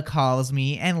Angela calls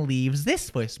me and leaves this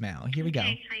voicemail. Here we go.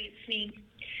 Hi, it's me.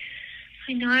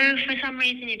 I know for some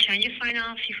reason you turned your phone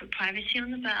off, you put privacy on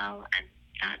the bell, and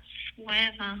that's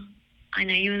whatever. I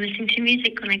know you were listening to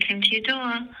music when I came to your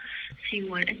door, so you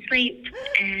weren't asleep,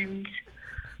 and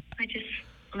I just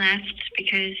left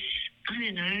because, I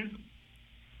don't know,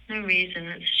 no reason,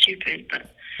 it's stupid,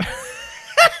 but...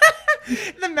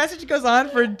 The message goes on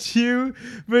for two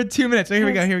minutes. So here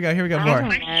we go. I More. have a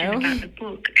question about the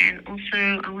book, and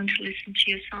also I want to listen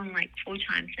to your song like 4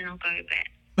 times, and I'll go to bed.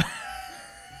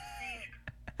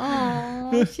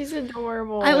 Oh, she's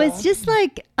adorable. I was just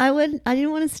like, I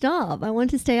didn't want to stop. I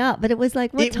wanted to stay up, but it was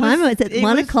like, what time was it?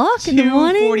 1 o'clock in the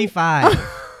morning?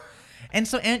 2:45. And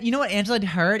so, you know what Angela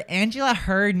heard? Angela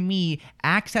heard me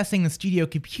accessing the studio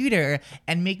computer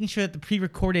and making sure that the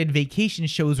pre-recorded vacation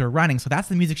shows were running. So that's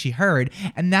the music she heard.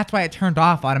 And that's why it turned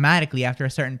off automatically after a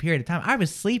certain period of time. I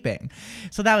was sleeping.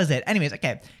 So that was it. Anyways,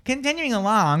 okay. Continuing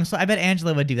along. So I bet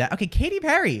Angela would do that. Okay, Katy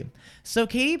Perry. So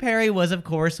Katy Perry was, of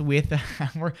course, with...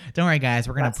 don't worry, guys.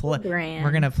 We're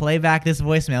gonna play back this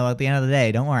voicemail at the end of the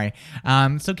day. Don't worry.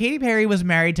 So Katy Perry was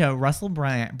married to Russell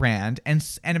Brand,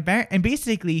 and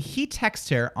basically he texted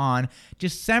her on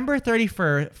December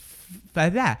 31st.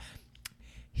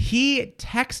 He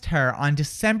texted her on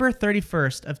December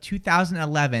 31st of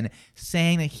 2011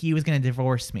 saying that he was going to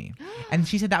divorce me. And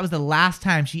she said that was the last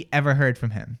time she ever heard from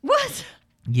him. What?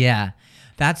 Yeah,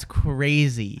 that's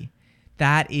crazy.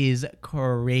 That is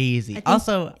crazy.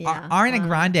 Also, Ariana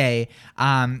Grande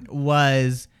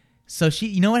was... So she...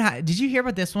 You know what? Did you hear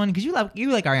about this one? Because you like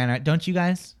Ariana, don't you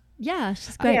guys? Yeah,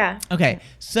 she's great. Oh, yeah. Okay,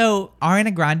 so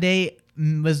Ariana Grande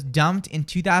was dumped in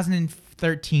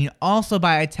 2013 also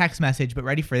by a text message, but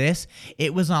ready for this?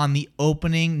 It was on the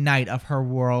opening night of her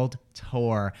world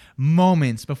tour,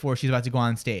 moments before she's about to go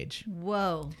on stage.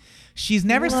 Whoa. She's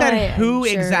never said who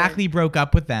exactly broke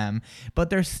up with them, but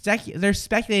they're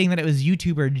speculating that it was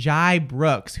YouTuber Jai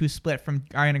Brooks who split from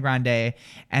Ariana Grande,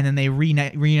 and then they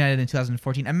reunited in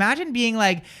 2014. Imagine being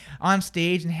like on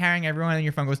stage and hearing everyone on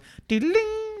your phone goes doodling,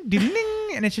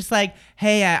 doodling, and it's just like,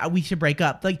 hey, we should break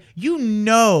up. Like, you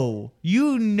know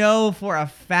for a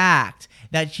fact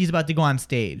that she's about to go on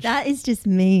stage. That is just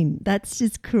mean. That's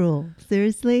just cruel.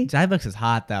 Seriously. Jai Brooks is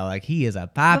hot though. Like, he is a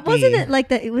papi. But wasn't it like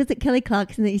that? Was it Kelly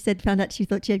Clarkson that you said found out she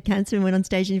thought she had cancer and went on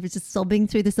stage and she was just sobbing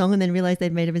through the song and then realized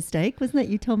they'd made a mistake? Wasn't that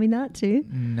you told me that too?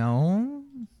 No.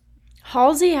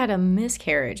 Halsey had a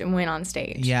miscarriage and went on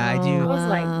stage. Yeah, I do. I was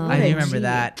like, what I do a remember G.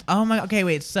 that. Oh my. Okay,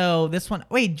 wait. So this one.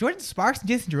 Wait, Jordan Sparks and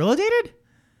Jason Derulo dated?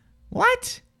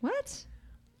 What? What?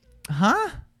 Huh?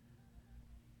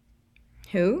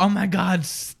 Who? Oh my God!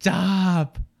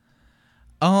 Stop.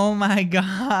 Oh my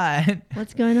God.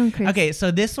 What's going on, Chris? Okay, so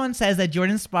this one says that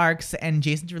Jordan Sparks and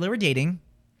Jason Derulo were dating.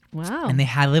 Wow. And they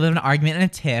had a little bit of an argument and a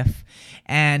tiff.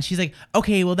 And she's like,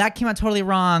 okay, well, that came out totally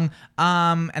wrong.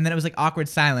 And then it was like awkward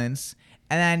silence.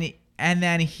 And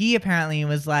then he apparently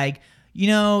was like, you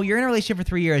know, you're in a relationship for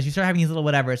 3 years. You start having these little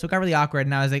whatever. So it got really awkward.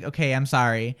 And I was like, okay, I'm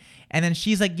sorry. And then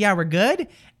she's like, yeah, we're good.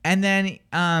 And then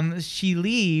she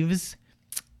leaves.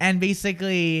 And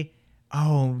basically,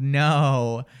 oh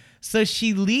no. So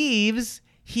she leaves.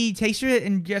 He takes her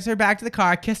and gets her back to the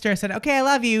car, kissed her, said, okay, I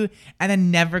love you, and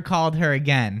then never called her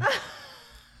again.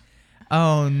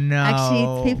 Oh, no.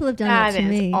 Actually, people have done that to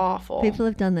me. That is awful. People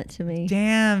have done that to me.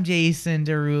 Damn, Jason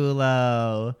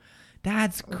Derulo.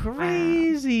 That's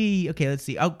crazy. Okay, let's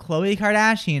see. Oh, Khloe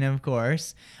Kardashian, of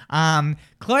course. Khloe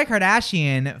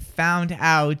Kardashian found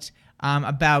out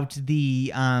about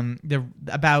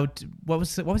about what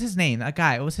was his name? That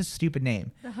guy. What was his stupid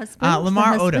name? The husband.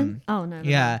 Lamar Odom. Oh no.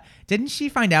 Yeah. Didn't she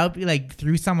find out like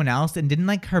through someone else? And didn't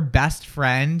like her best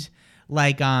friend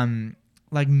like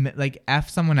F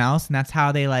someone else, and that's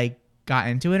how they like got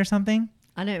into it or something?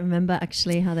 I don't remember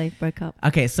actually how they broke up.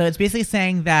 Okay, so it's basically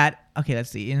saying that. Okay, let's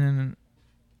see.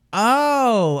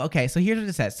 Oh, okay. So here's what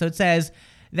it says. So it says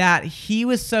that he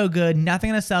was so good, nothing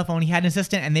on his cell phone. He had an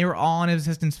assistant, and they were all on his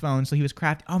assistant's phone. So he was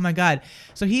crafty. Oh my God.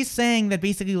 So he's saying that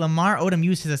basically Lamar Odom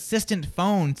used his assistant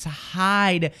phone to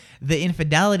hide the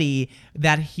infidelity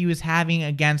that he was having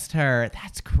against her.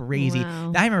 That's crazy.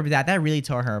 Wow. I remember that. That really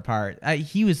tore her apart.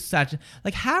 He was such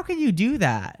like, how can you do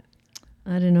that?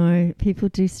 I don't know. People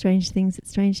do strange things at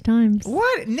strange times.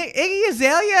 What? Iggy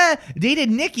Azalea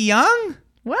dated Nick Young?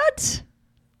 What?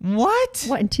 What?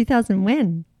 What in 2000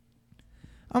 when?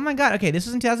 Oh my God. Okay, this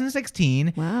was in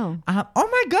 2016. Wow. Oh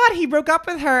my God, he broke up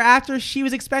with her after she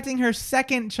was expecting her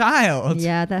second child.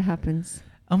 Yeah, that happens.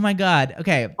 Oh my God.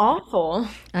 Okay. Awful.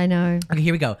 I know. Okay,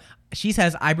 here we go. She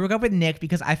says, I broke up with Nick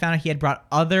because I found out he had brought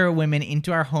other women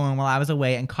into our home while I was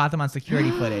away and caught them on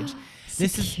security footage.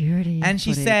 And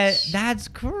she said, that's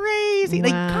crazy. Wow.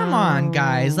 Like, come on,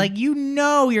 guys. Like, you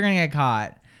know you're going to get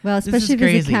caught. Well, especially if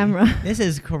there's a camera. This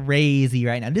is crazy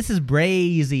right now. This is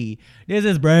brazy. This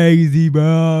is brazy,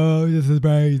 bro. This is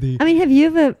brazy. I mean, have you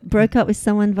ever broke up with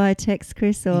someone via text,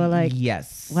 Chris, or like?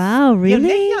 Yes. Wow, really? Yo,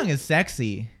 Nick Young is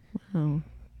sexy. Wow.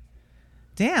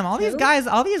 Damn, all these guys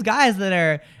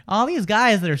that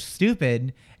are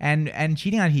stupid and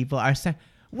cheating on people are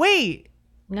wait.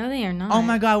 No, they are not. Oh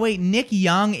my God! Wait, Nick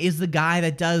Young is the guy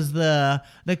that does the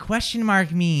question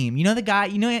mark meme. You know the guy.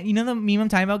 You know the meme I'm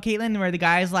talking about, Caitlin, where the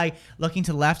guy is like looking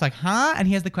to the left, like huh, and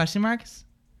he has the question marks.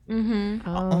 Mm-hmm.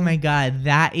 Oh my God,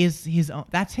 that is his own.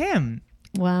 That's him.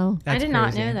 Wow. That's I did crazy.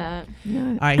 not know that. No.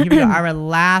 All right, here we go. Our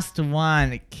last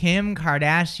one, Kim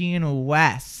Kardashian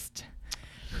West,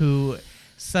 who.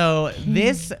 So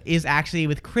this is actually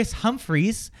with Chris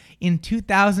Humphries in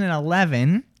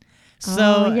 2011.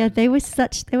 So yeah, they were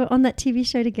on that TV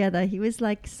show together. He was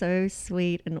like so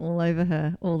sweet and all over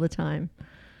her all the time.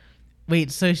 Wait,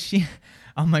 so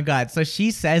oh my God. So she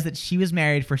says that she was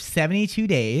married for 72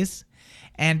 days.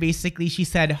 And basically she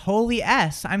said, holy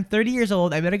S, I'm 30 years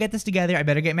old. I better get this together. I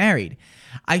better get married.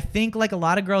 I think like a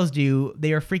lot of girls do,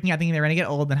 they were freaking out thinking they were going to get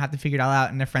old and have to figure it all out.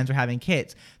 And their friends were having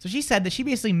kids. So she said that she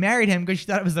basically married him because she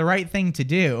thought it was the right thing to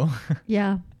do.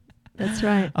 Yeah. That's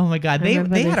right. Oh my God, they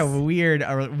had a weird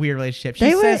relationship.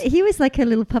 He was like a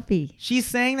little puppy. She's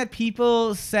saying that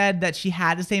people said that she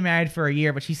had to stay married for a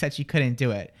year, but she said she couldn't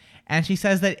do it. And she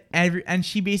says that and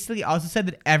she basically also said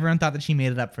that everyone thought that she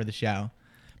made it up for the show.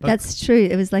 But that's true.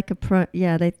 It was like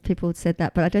people said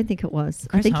that, but I don't think it was.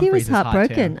 I think he was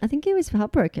heartbroken. I think he was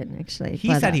heartbroken actually.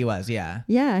 He said he was, yeah.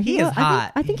 Yeah, he is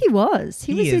hot. I think he was.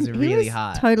 He was really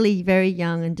hot. Totally very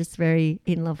young and just very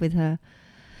in love with her.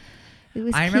 It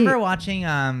was cute. Remember watching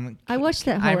I watched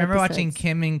that whole I remember episodes. watching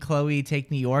Kim and Chloe Take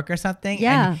New York or something.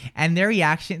 Yeah. And their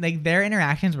reaction, like their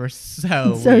interactions were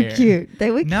so weird. Cute.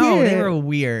 They were cute. No, they were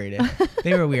weird.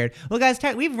 They were weird. Well, guys,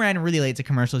 we've ran really late to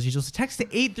commercials as usual. So text to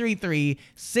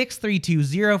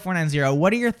 833-632-0490.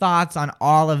 What are your thoughts on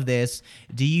all of this?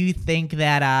 Do you think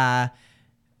that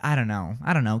I don't know.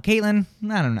 Caitlin,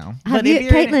 I don't know.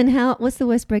 Caitlin, what's the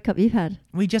worst breakup you've had?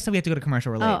 We just said we have to go to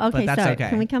commercial relate. Oh, okay, but that's sorry. okay.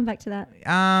 Can we come back to that?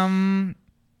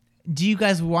 Do you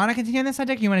guys want to continue on this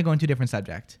subject or you want to go into a different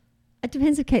subject? It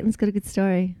depends if Caitlin's got a good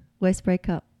story. Worst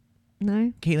breakup.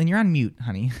 No? Caitlin, you're on mute,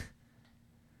 honey.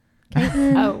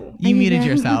 Caitlin, oh. You muted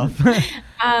yourself.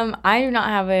 I do not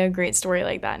have a great story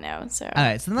like that, no. So all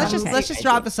right, so let's just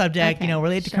drop the subject. Okay.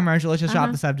 Relate to commercial. Let's just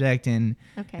drop the subject and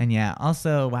yeah.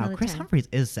 Also, wow, Another Chris time. Humphries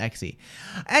is sexy.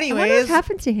 I wonder Anyways, what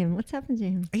happened to him. What's happened to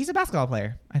him? He's a basketball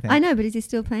player, I think. I know, but is he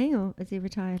still playing or is he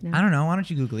retired now? I don't know. Why don't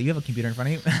you Google it? You have a computer in front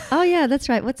of you. Oh yeah, that's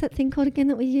right. What's that thing called again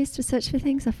that we used to search for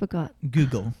things? I forgot.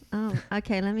 Google. Oh,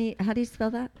 okay. How do you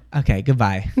spell that? Okay,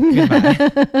 goodbye. Goodbye.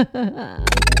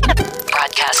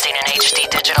 Broadcasting in HD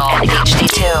digital and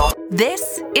HD2.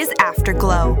 This is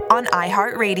Afterglow on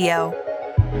iHeartRadio.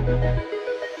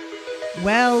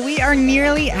 Well, we are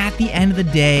nearly at the end of the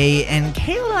day, and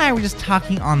Caitlin and I were just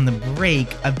talking on the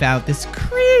break about this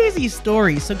crazy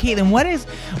story. So, Caitlin, what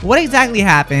exactly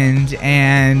happened,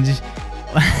 and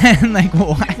like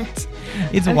what?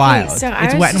 It's wild. So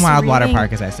it's Wet and Wild Water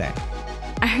Park, as I say.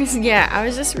 I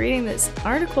was just reading this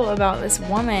article about this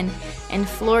woman in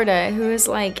Florida who is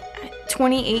like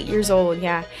 28 years old,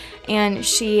 yeah. And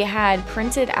she had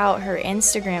printed out her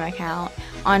Instagram account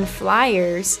on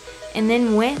flyers and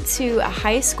then went to a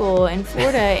high school in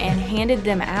Florida and handed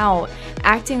them out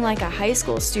acting like a high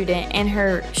school student,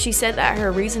 and she said that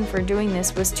her reason for doing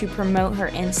this was to promote her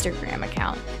Instagram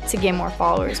account to get more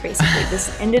followers, basically.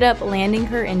 This ended up landing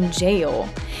her in jail.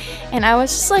 And I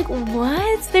was just like,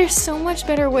 what? There's so much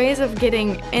better ways of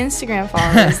getting Instagram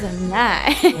followers than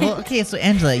that. Well, okay, so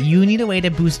Angela, you need a way to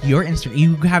boost your Instagram.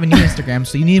 You have a new Instagram,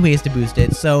 so you need ways to boost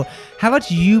it. So how about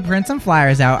you print some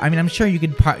flyers out? I mean, I'm sure you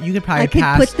could probably I could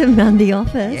put them around the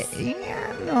office.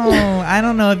 No, I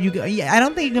don't know if you. I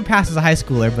don't think you can pass as a high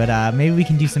schooler, but maybe we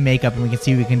can do some makeup and we can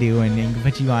see what we can do and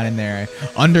put you on in there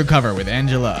undercover with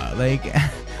Angela. Like,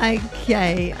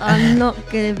 okay, I'm not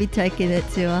gonna be taking it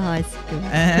to a high school.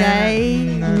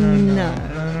 Okay,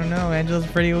 no, Angela's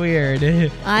pretty weird.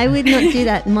 I would not do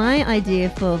that. My idea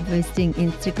for boosting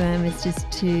Instagram is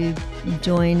just to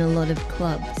join a lot of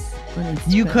clubs on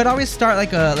Instagram. You could always start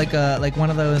like one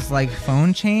of those like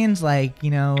phone chains, like,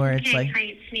 you know, where it's like. Hi,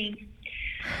 it's me.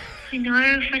 I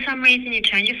know for some reason you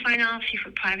turned your phone off, you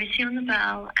put privacy on the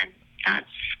bell, and that's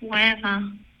whatever.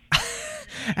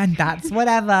 And that's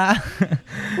whatever.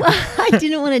 Well, I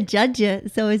didn't want to judge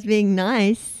it, so I was being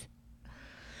nice.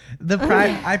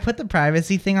 I put the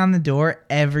privacy thing on the door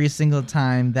every single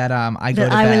time that I go to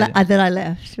bed. That I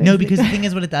left. Basically. No, because the thing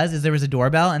is, what it does is there was a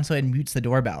doorbell, and so it mutes the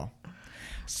doorbell.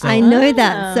 So, I know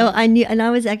that. So I knew, and I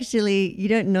was actually, you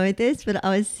don't know this, but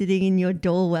I was sitting in your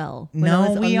doorwell.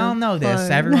 No, we all know this.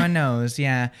 Everyone knows,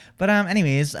 yeah. But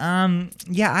anyways,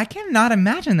 yeah, I cannot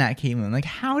imagine that, Caitlin. Like,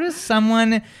 how does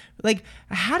someone, like,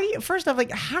 first off,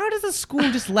 like, how does the school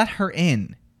just let her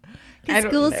in? I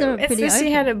don't know. It's that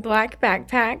she had a black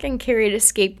backpack and carried a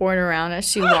skateboard around as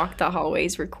she walked the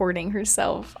hallways recording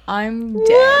herself. I'm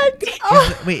dead.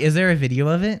 Wait, is there a video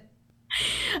of it?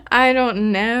 I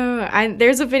don't know.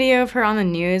 There's a video of her on the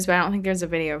news, but I don't think there's a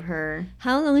video of her.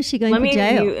 How long is she going to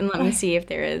jail? Let me see if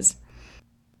there is.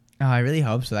 Oh, I really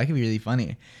hope so. That could be really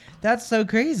funny. That's so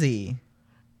crazy.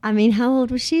 I mean, how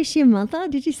old was she? Is she a mother?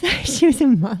 Did you say she was a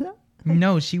mother?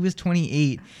 No, she was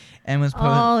 28 and was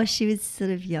she was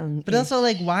sort of young. But also,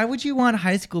 like, why would you want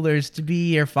high schoolers to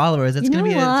be your followers? It's going to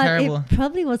be a terrible... It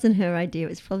probably wasn't her idea. It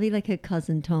was probably like her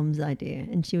cousin Tom's idea.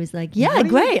 And she was like, yeah,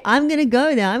 great. I'm going to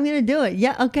go there. I'm going to do it.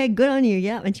 Yeah, okay, good on you.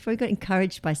 Yeah. And she probably got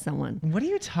encouraged by someone. What are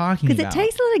you talking about? Because it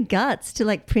takes a lot of guts to,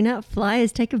 like, print out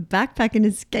flyers, take a backpack and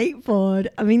a skateboard.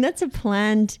 I mean, that's a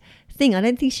planned thing. I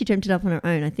don't think she dreamt it up on her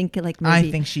own. I think, like, maybe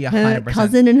I think she 100%. Her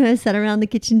cousin and her sat around the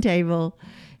kitchen table.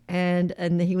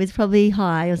 And he was probably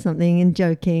high or something and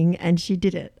joking, and she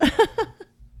did it.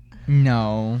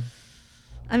 No.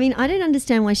 I mean, I don't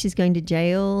understand why she's going to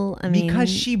jail. Because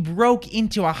she broke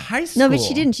into a high school. No, but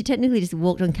she didn't. She technically just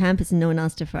walked on campus and no one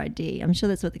asked her for ID. I'm sure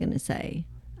that's what they're going to say.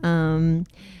 And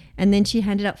then she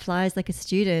handed out flyers like a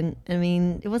student. I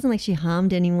mean, it wasn't like she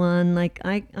harmed anyone. Like,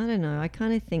 I don't know. I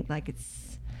kind of think like it's...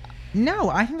 No,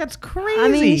 I think that's crazy. I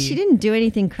mean, she didn't do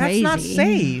anything crazy. That's not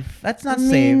safe. That's not safe.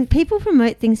 I mean, people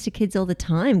promote things to kids all the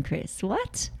time, Chris.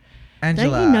 What?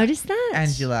 Angela. Don't you notice that?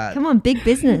 Angela. Come on, big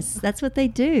business. That's what they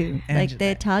do. Like,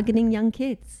 they're targeting young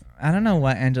kids. I don't know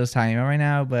what Angela's talking about right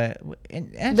now, but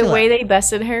Angela. The way they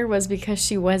bested her was because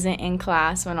she wasn't in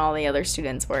class when all the other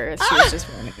students were. She was just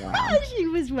running around. She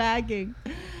was wagging.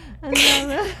 I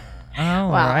love it. Oh,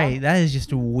 wow. Right. That is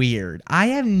just weird. I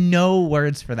have no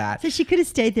words for that. So she could have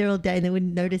stayed there all day and they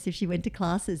wouldn't notice if she went to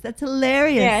classes. That's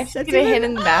hilarious. Yeah, she could have hid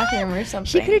in the bathroom or something.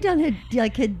 She could have done her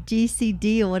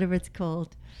GCD or whatever it's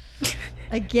called.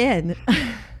 Again.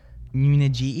 You mean a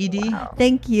GED? Wow.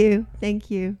 Thank you.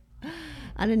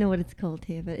 I don't know what it's called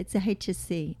here, but it's a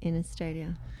HSC in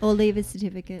Australia. Or leaver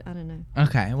certificate. I don't know.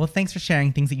 Okay. Well, thanks for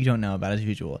sharing things that you don't know about as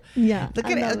usual. Yeah. Look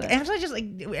at Angela. Just like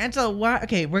Angela. Why?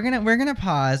 Okay, we're gonna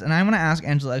pause, and I want to ask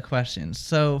Angela a question.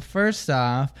 So first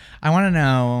off, I want to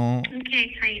know.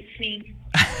 Okay, hi, it's me.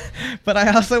 But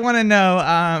I also want to know,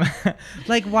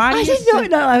 like, why? I did not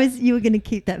know you were gonna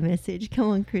keep that message. Come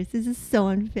on, Chris. This is so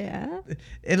unfair.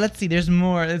 Let's see. There's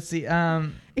more. Let's see.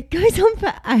 It goes on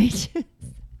for ages.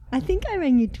 I think I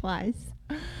rang you twice.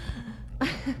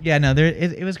 Yeah, no,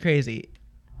 it was crazy.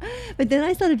 But then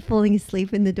I started falling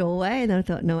asleep in the doorway, and I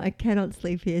thought, no, I cannot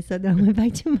sleep here. So then I went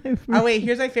back to my room. Oh, wait,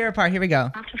 here's my favorite part. Here we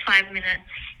go. After 5 minutes,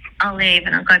 I'll leave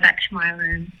and I'll go back to my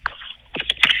room.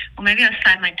 Or maybe I'll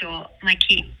slide my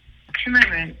key to my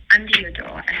room under your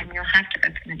door, and then you'll have to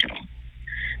open the door.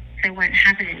 So I won't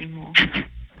have it anymore.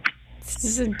 This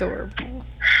is adorable.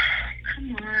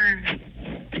 Come on.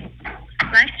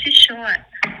 Life's too short.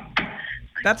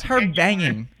 That's her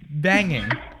banging.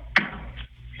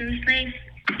 Seriously?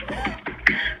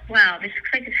 Wow, this looks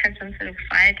like it had some sort of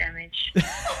fire damage.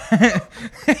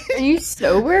 Are you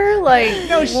sober? Like,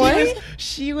 no,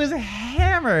 she was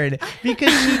hammered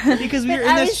because we were in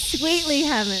I was sweetly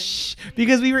hammered.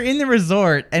 because we were in the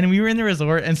resort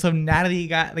and so Natalie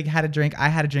had a drink, I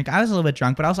had a drink, I was a little bit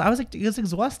drunk, but also I was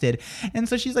exhausted, and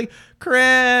so she's like,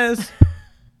 Chris,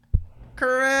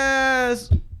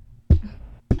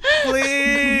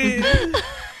 please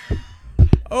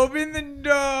open the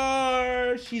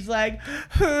door. She's like,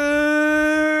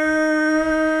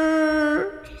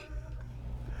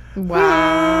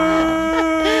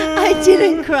 wow. I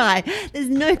didn't cry. There's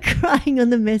no crying on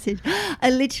the message.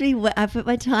 I put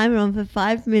my timer on for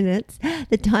 5 minutes.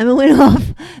 The timer went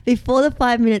off. Before the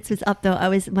 5 minutes was up though,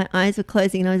 my eyes were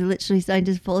closing and I was literally starting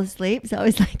to fall asleep. So I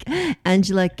was like,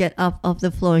 Angela, get up off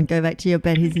the floor and go back to your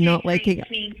bed. He's not waking up.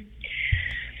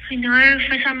 I know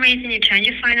for some reason you turned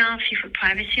your phone off, you put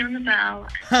privacy on the bell.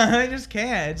 I just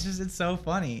can't. It's so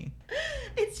funny.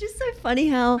 It's just so funny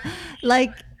how,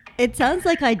 like, it sounds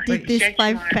like I did this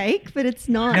by fake, but it's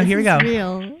not. No, here we go.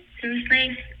 Real.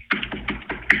 Seriously?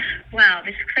 Wow,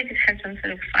 this looks like it's had some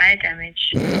sort of fire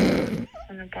damage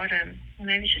on the bottom. Or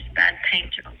maybe it's just a bad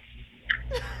paint job.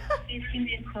 Please give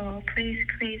me a call. Please.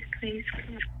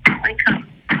 Wake up.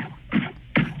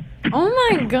 Oh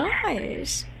my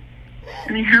gosh.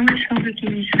 I mean, how much longer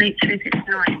can you sleep through this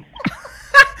night?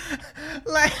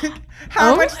 Like,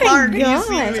 how much longer can you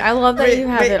sleep? I love that you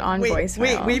have it on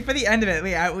voicemail. Wait for the end of it.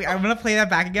 Wait, I'm gonna play that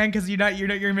back again because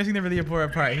you're missing the really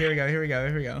important part. Here we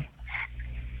go.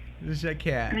 This shit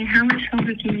can't. I mean, how much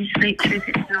longer can you sleep through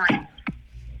this night?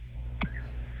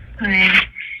 Alright,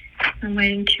 I'm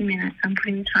waiting 2 minutes. I'm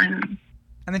putting the timer on.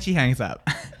 And then she hangs up.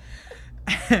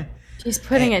 She's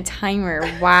putting a timer.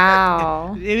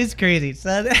 Wow. It was crazy.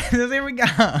 So there we go.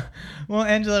 Well,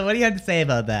 Angela, what do you have to say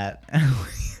about that?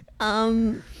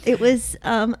 It was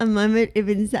a moment of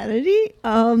insanity.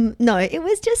 No, it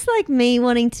was just like me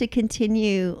wanting to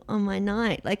continue on my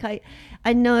night. Like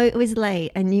I know it was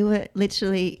late and you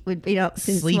would be up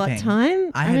since Sleeping. What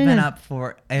time? I had been up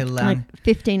for a long... Like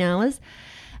 15 hours.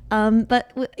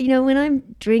 But when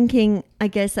I'm drinking, I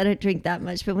guess I don't drink that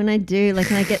much, but when I do, like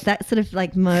when I get that sort of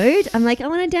like mode, I'm like, I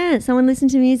want to dance. I want to listen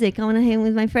to music. I want to hang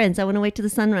with my friends. I want to wait till the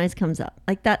sunrise comes up.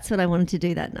 Like that's what I wanted to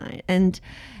do that night. And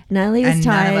Natalie was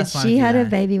tired. She had her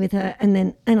baby with her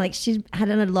and like she had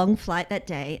a long flight that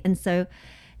day. And so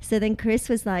then Chris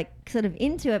was like sort of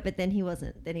into it, but then he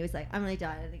wasn't. Then he was like, I'm really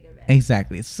tired. I think go to bed.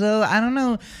 Exactly. So I don't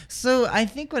know. So I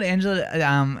think what Angela,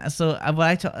 what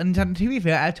I told, to be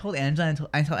fair, I told Angela and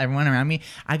I told everyone around me,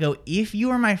 I go, if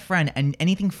you are my friend and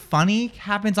anything funny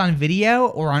happens on video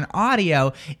or on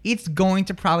audio, it's going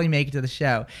to probably make it to the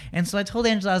show. And so I told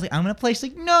Angela, I was like, I'm going to play. She's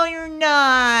like, no, you're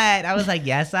not. I was like,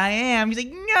 yes, I am. She's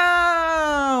like,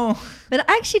 no. But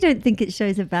I actually don't think it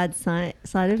shows a bad side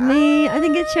of me. I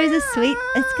think it shows it's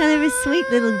kind of a sweet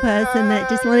little person that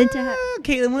just wanted to have.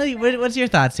 Caitlin, what's your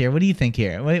thoughts here? What do you think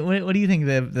here? What do you think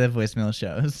the voicemail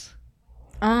shows?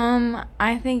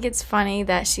 I think it's funny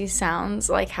that she sounds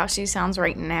like how she sounds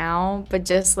right now, but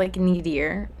just like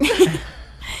needier.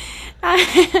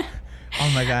 Oh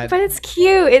my God. But it's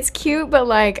cute. It's cute, but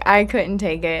like I couldn't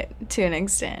take it to an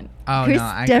extent. Oh, Chris no,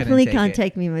 I definitely can't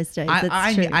take me most days.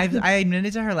 That's true. I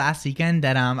admitted to her last weekend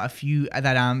that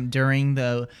during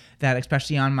that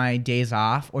especially on my days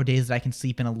off or days that I can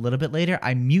sleep in a little bit later,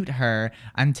 I mute her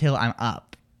until I'm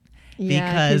up.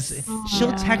 Yeah, because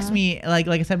she'll text me like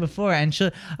I said before, and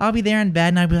I'll be there in bed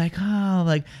and I'll be like, oh,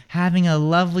 like having a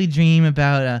lovely dream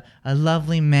about a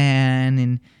lovely man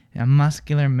and a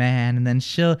muscular man, and then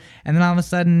all of a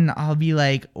sudden I'll be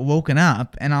like woken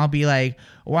up and I'll be like,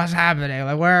 what's happening?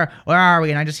 Like where are we?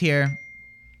 And I just hear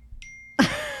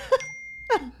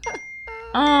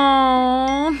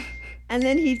oh. And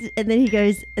then he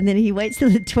goes, and then he waits till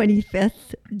the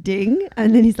 25th ding,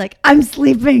 and then he's like, I'm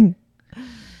sleeping.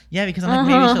 Yeah, because I'm like,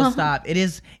 maybe she'll stop. It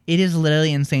is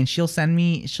literally insane. She'll send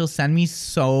me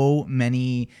so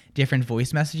many different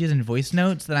voice messages and voice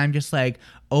notes that I'm just like,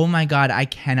 oh my God, I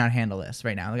cannot handle this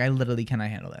right now. Like I literally cannot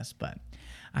handle this, but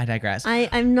I digress.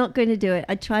 I'm not going to do it.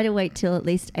 I try to wait till at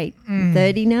least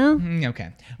 8:30 now. Okay.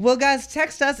 Well, guys,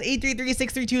 text us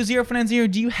 833-632-0490.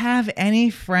 Do you have any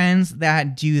friends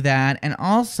that do that? And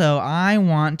also, I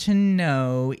want to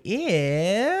know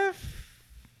if...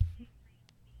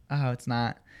 Oh, it's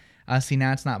not. See,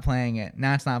 now it's not playing it. Oh,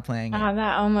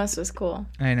 that almost was cool.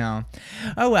 I know.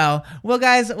 Oh, well. Well,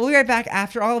 guys, we'll be right back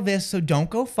after all of this, so don't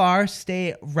go far.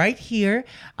 Stay right here.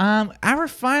 Our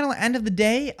final end of the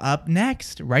day up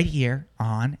next, right here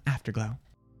on Afterglow.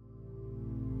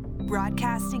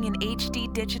 Broadcasting in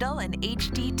HD digital and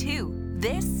HD2.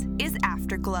 This is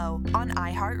Afterglow on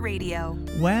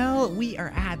iHeartRadio. Well, we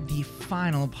are at the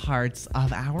final parts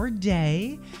of our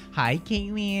day. Hi,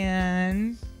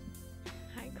 Caitlin.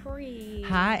 free.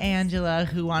 Hi, Angela,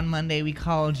 who on Monday we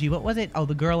called you. What was it? Oh,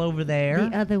 the girl over there.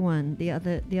 The other one. The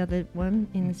other one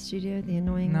in the studio. The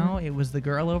annoying No, one. it was the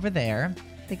girl over there.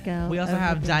 The girl. We also over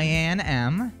have there. Diane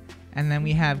M. And then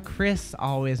we have Chris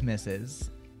always misses.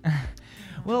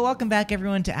 Well, welcome back,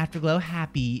 everyone, to Afterglow.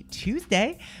 Happy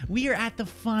Tuesday. We are at the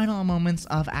final moments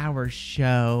of our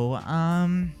show.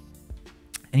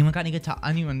 Anyone got any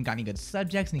good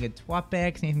subjects, any good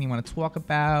topics, anything you want to talk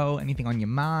about, anything on your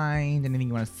mind, anything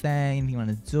you want to say, anything you want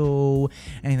to do,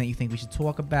 anything that you think we should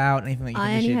talk about, anything that you think I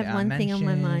we only should have one thing on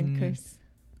my mind, mention? Chris.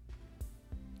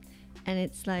 And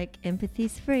it's like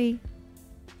empathy's free.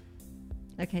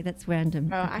 Okay, that's random.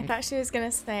 Oh, okay. I thought she was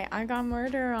gonna say I got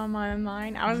murder on my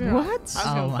mind. I was gonna, What? I was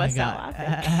Oh gonna my bust out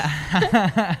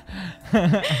god.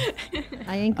 laughing.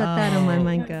 I ain't got that on my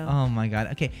mind, girl. Oh my god.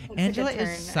 Okay, a good Angela is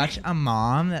turn. such a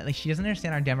mom that like she doesn't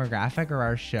understand our demographic or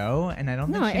our show, and I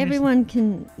don't No, think she everyone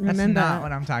can That's remember not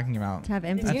what I'm talking about. to have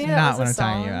empathy. That's You know not that what I'm was a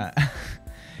talking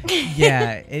about.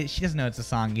 Yeah, she doesn't know it's a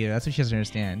song either. That's what she doesn't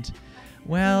understand.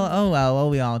 Well, oh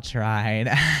well, we all tried.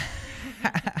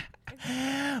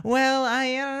 Well,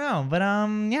 I don't know, but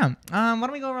yeah. Why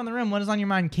don't we go around the room? What is on your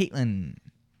mind, Caitlin?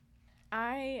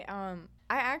 I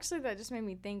actually, that just made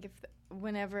me think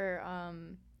whenever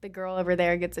the girl over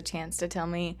there gets a chance to tell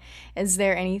me, is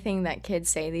there anything that kids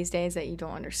say these days that you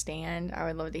don't understand? I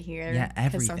would love to hear. Yeah, 'cause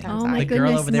everything. sometimes Oh my the girl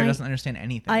goodness, over there my- doesn't understand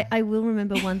anything. I will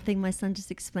remember one thing my son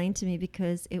just explained to me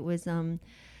because it was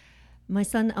my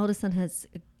older son has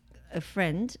a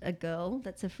friend, a girl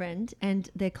that's a friend, and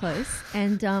they're close.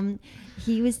 And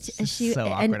he was This is she so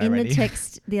and awkward in already. the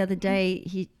text the other day,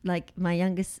 he like my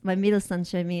middle son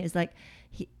showed me is like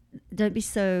don't be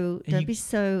so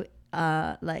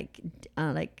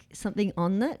like something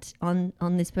on that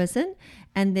on this person,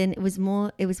 and then it was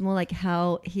more like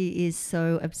how he is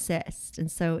so obsessed and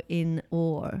so in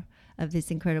awe of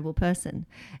this incredible person.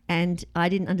 And I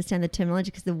didn't understand the terminology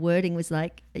because the wording was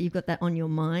like you've got that on your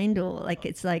mind, or like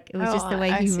it's like it was just the way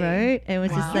I he see. wrote. It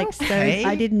was just like Okay. so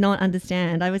I did not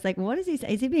understand. I was like, what is he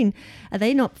saying? Are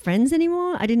they not friends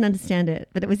anymore? I didn't understand it,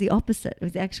 but it was the opposite. It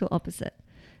was the actual opposite.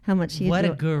 How much he What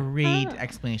a adored. great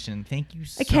explanation. Thank you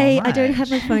so Okay, much. I don't have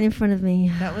my phone in front of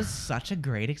me. That was such a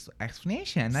great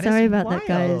explanation. That Sorry is about that,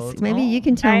 guys. wild. Maybe Oh. you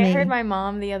can tell I me. heard my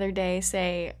mom the other day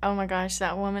say, "Oh my gosh,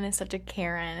 that woman is such a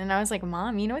Karen," and I was like,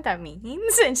 "Mom, you know what that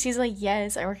means?" And she's like,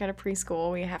 "Yes, I work at a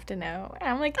preschool. We have to know." And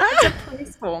I'm like, "It's a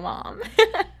preschool, Mom.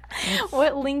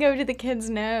 What lingo do the kids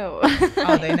know?"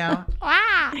 Oh, they know.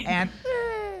 And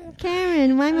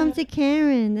Karen, my mom's a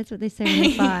Karen. That's what they say when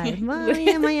they're 5. Mom,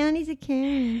 yeah, my auntie's a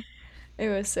Karen. It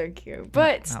was so cute,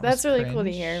 but That that's was really cool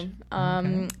to cringe. hear.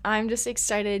 Okay. I'm just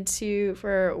excited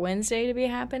for Wednesday to be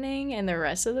happening and the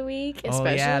rest of the week, oh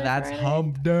especially yeah, that's Friday.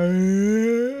 hump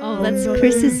day. Oh, that's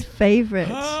Chris's favorite.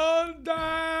 Hump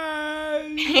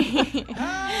day.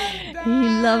 He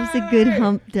loves a good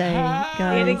hump day,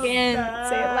 Say it guys. again.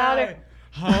 Say it louder.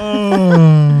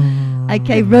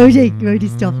 Okay, Rhodey,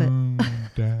 stop it.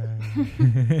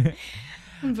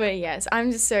 But yes,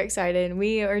 I'm just so excited.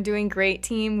 We are doing great,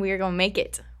 team. We are gonna make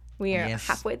it. We are Yes,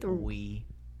 halfway through.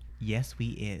 Yes, we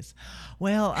is.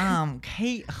 Well,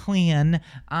 Caitlin,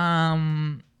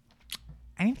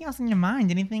 anything else in your mind?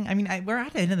 Anything? I mean, we're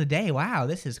at the end of the day. Wow,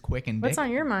 this is quick and big. What's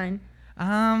on your mind?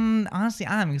 Honestly,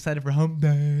 I'm excited for hump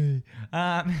day.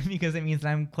 Because it means that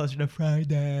I'm closer to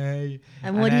Friday.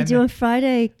 And what do you do on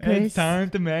Friday, Chris? It's time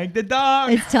to make the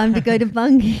dog. It's time to go to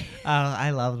Bungie. Oh,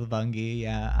 I love the bungie.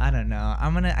 Yeah, I don't know. I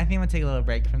think I'm gonna take a little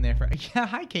break from there. Yeah,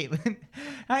 hi Caitlin.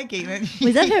 Hi Caitlin.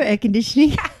 Was that her air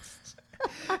conditioning?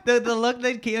 the look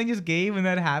that Caitlin just gave when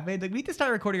that happened? Like, we need to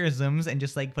start recording our Zooms and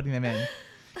just like putting them in.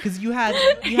 Because you have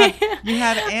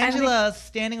Angela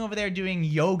standing over there doing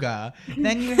yoga.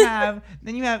 Then you have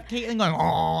Caitlin going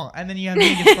oh, and then you have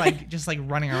me just like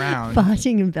running around.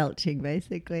 Farting and belching,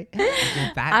 basically.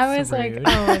 That's I was like, rude.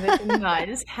 oh, that did not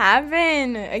just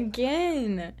happen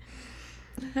again.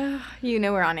 You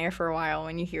know we're on air for a while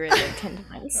when you hear it like 10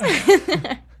 times.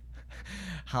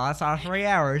 Hot sauce 3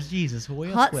 hours. Jesus,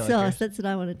 we'll Hot spoil it, sauce, Chris. that's what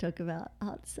I want to talk about.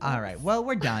 Hot sauce. All right. Well,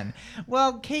 we're done.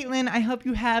 Well, Caitlin, I hope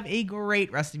you have a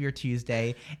great rest of your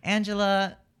Tuesday.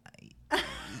 Angela,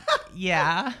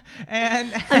 yeah.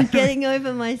 And I'm getting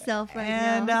over myself right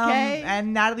and now. Okay.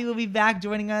 and Natalie will be back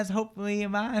joining us hopefully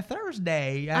by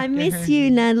Thursday. I after miss her-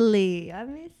 you, Natalie. I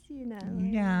miss you, Natalie.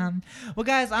 Yeah. Well,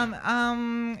 guys,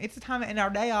 it's the time to end our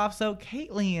day off. So,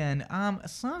 Caitlin, a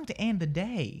song to end the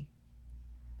day.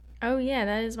 Oh yeah,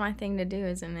 that is my thing to do,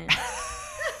 isn't it?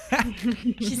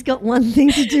 She's got one thing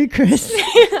to do, Chris.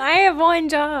 I have one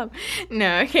job.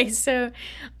 No, okay, so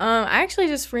I actually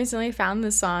just recently found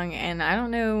this song, and I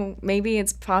don't know, maybe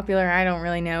it's popular, I don't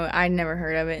really know. I'd never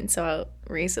heard of it, and so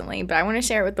recently, but I want to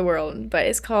share it with the world. But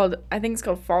I think it's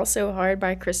called Fall So Hard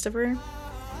by Christopher.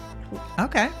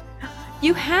 Okay.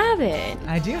 You have it.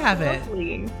 I do have it.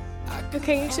 Lovely.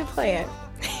 Okay, you should play it.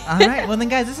 All right. Well, then,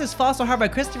 guys, this is Fall So Hard by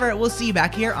Christopher. We'll see you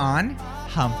back here on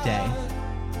Hump Day.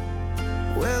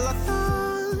 Well, I thought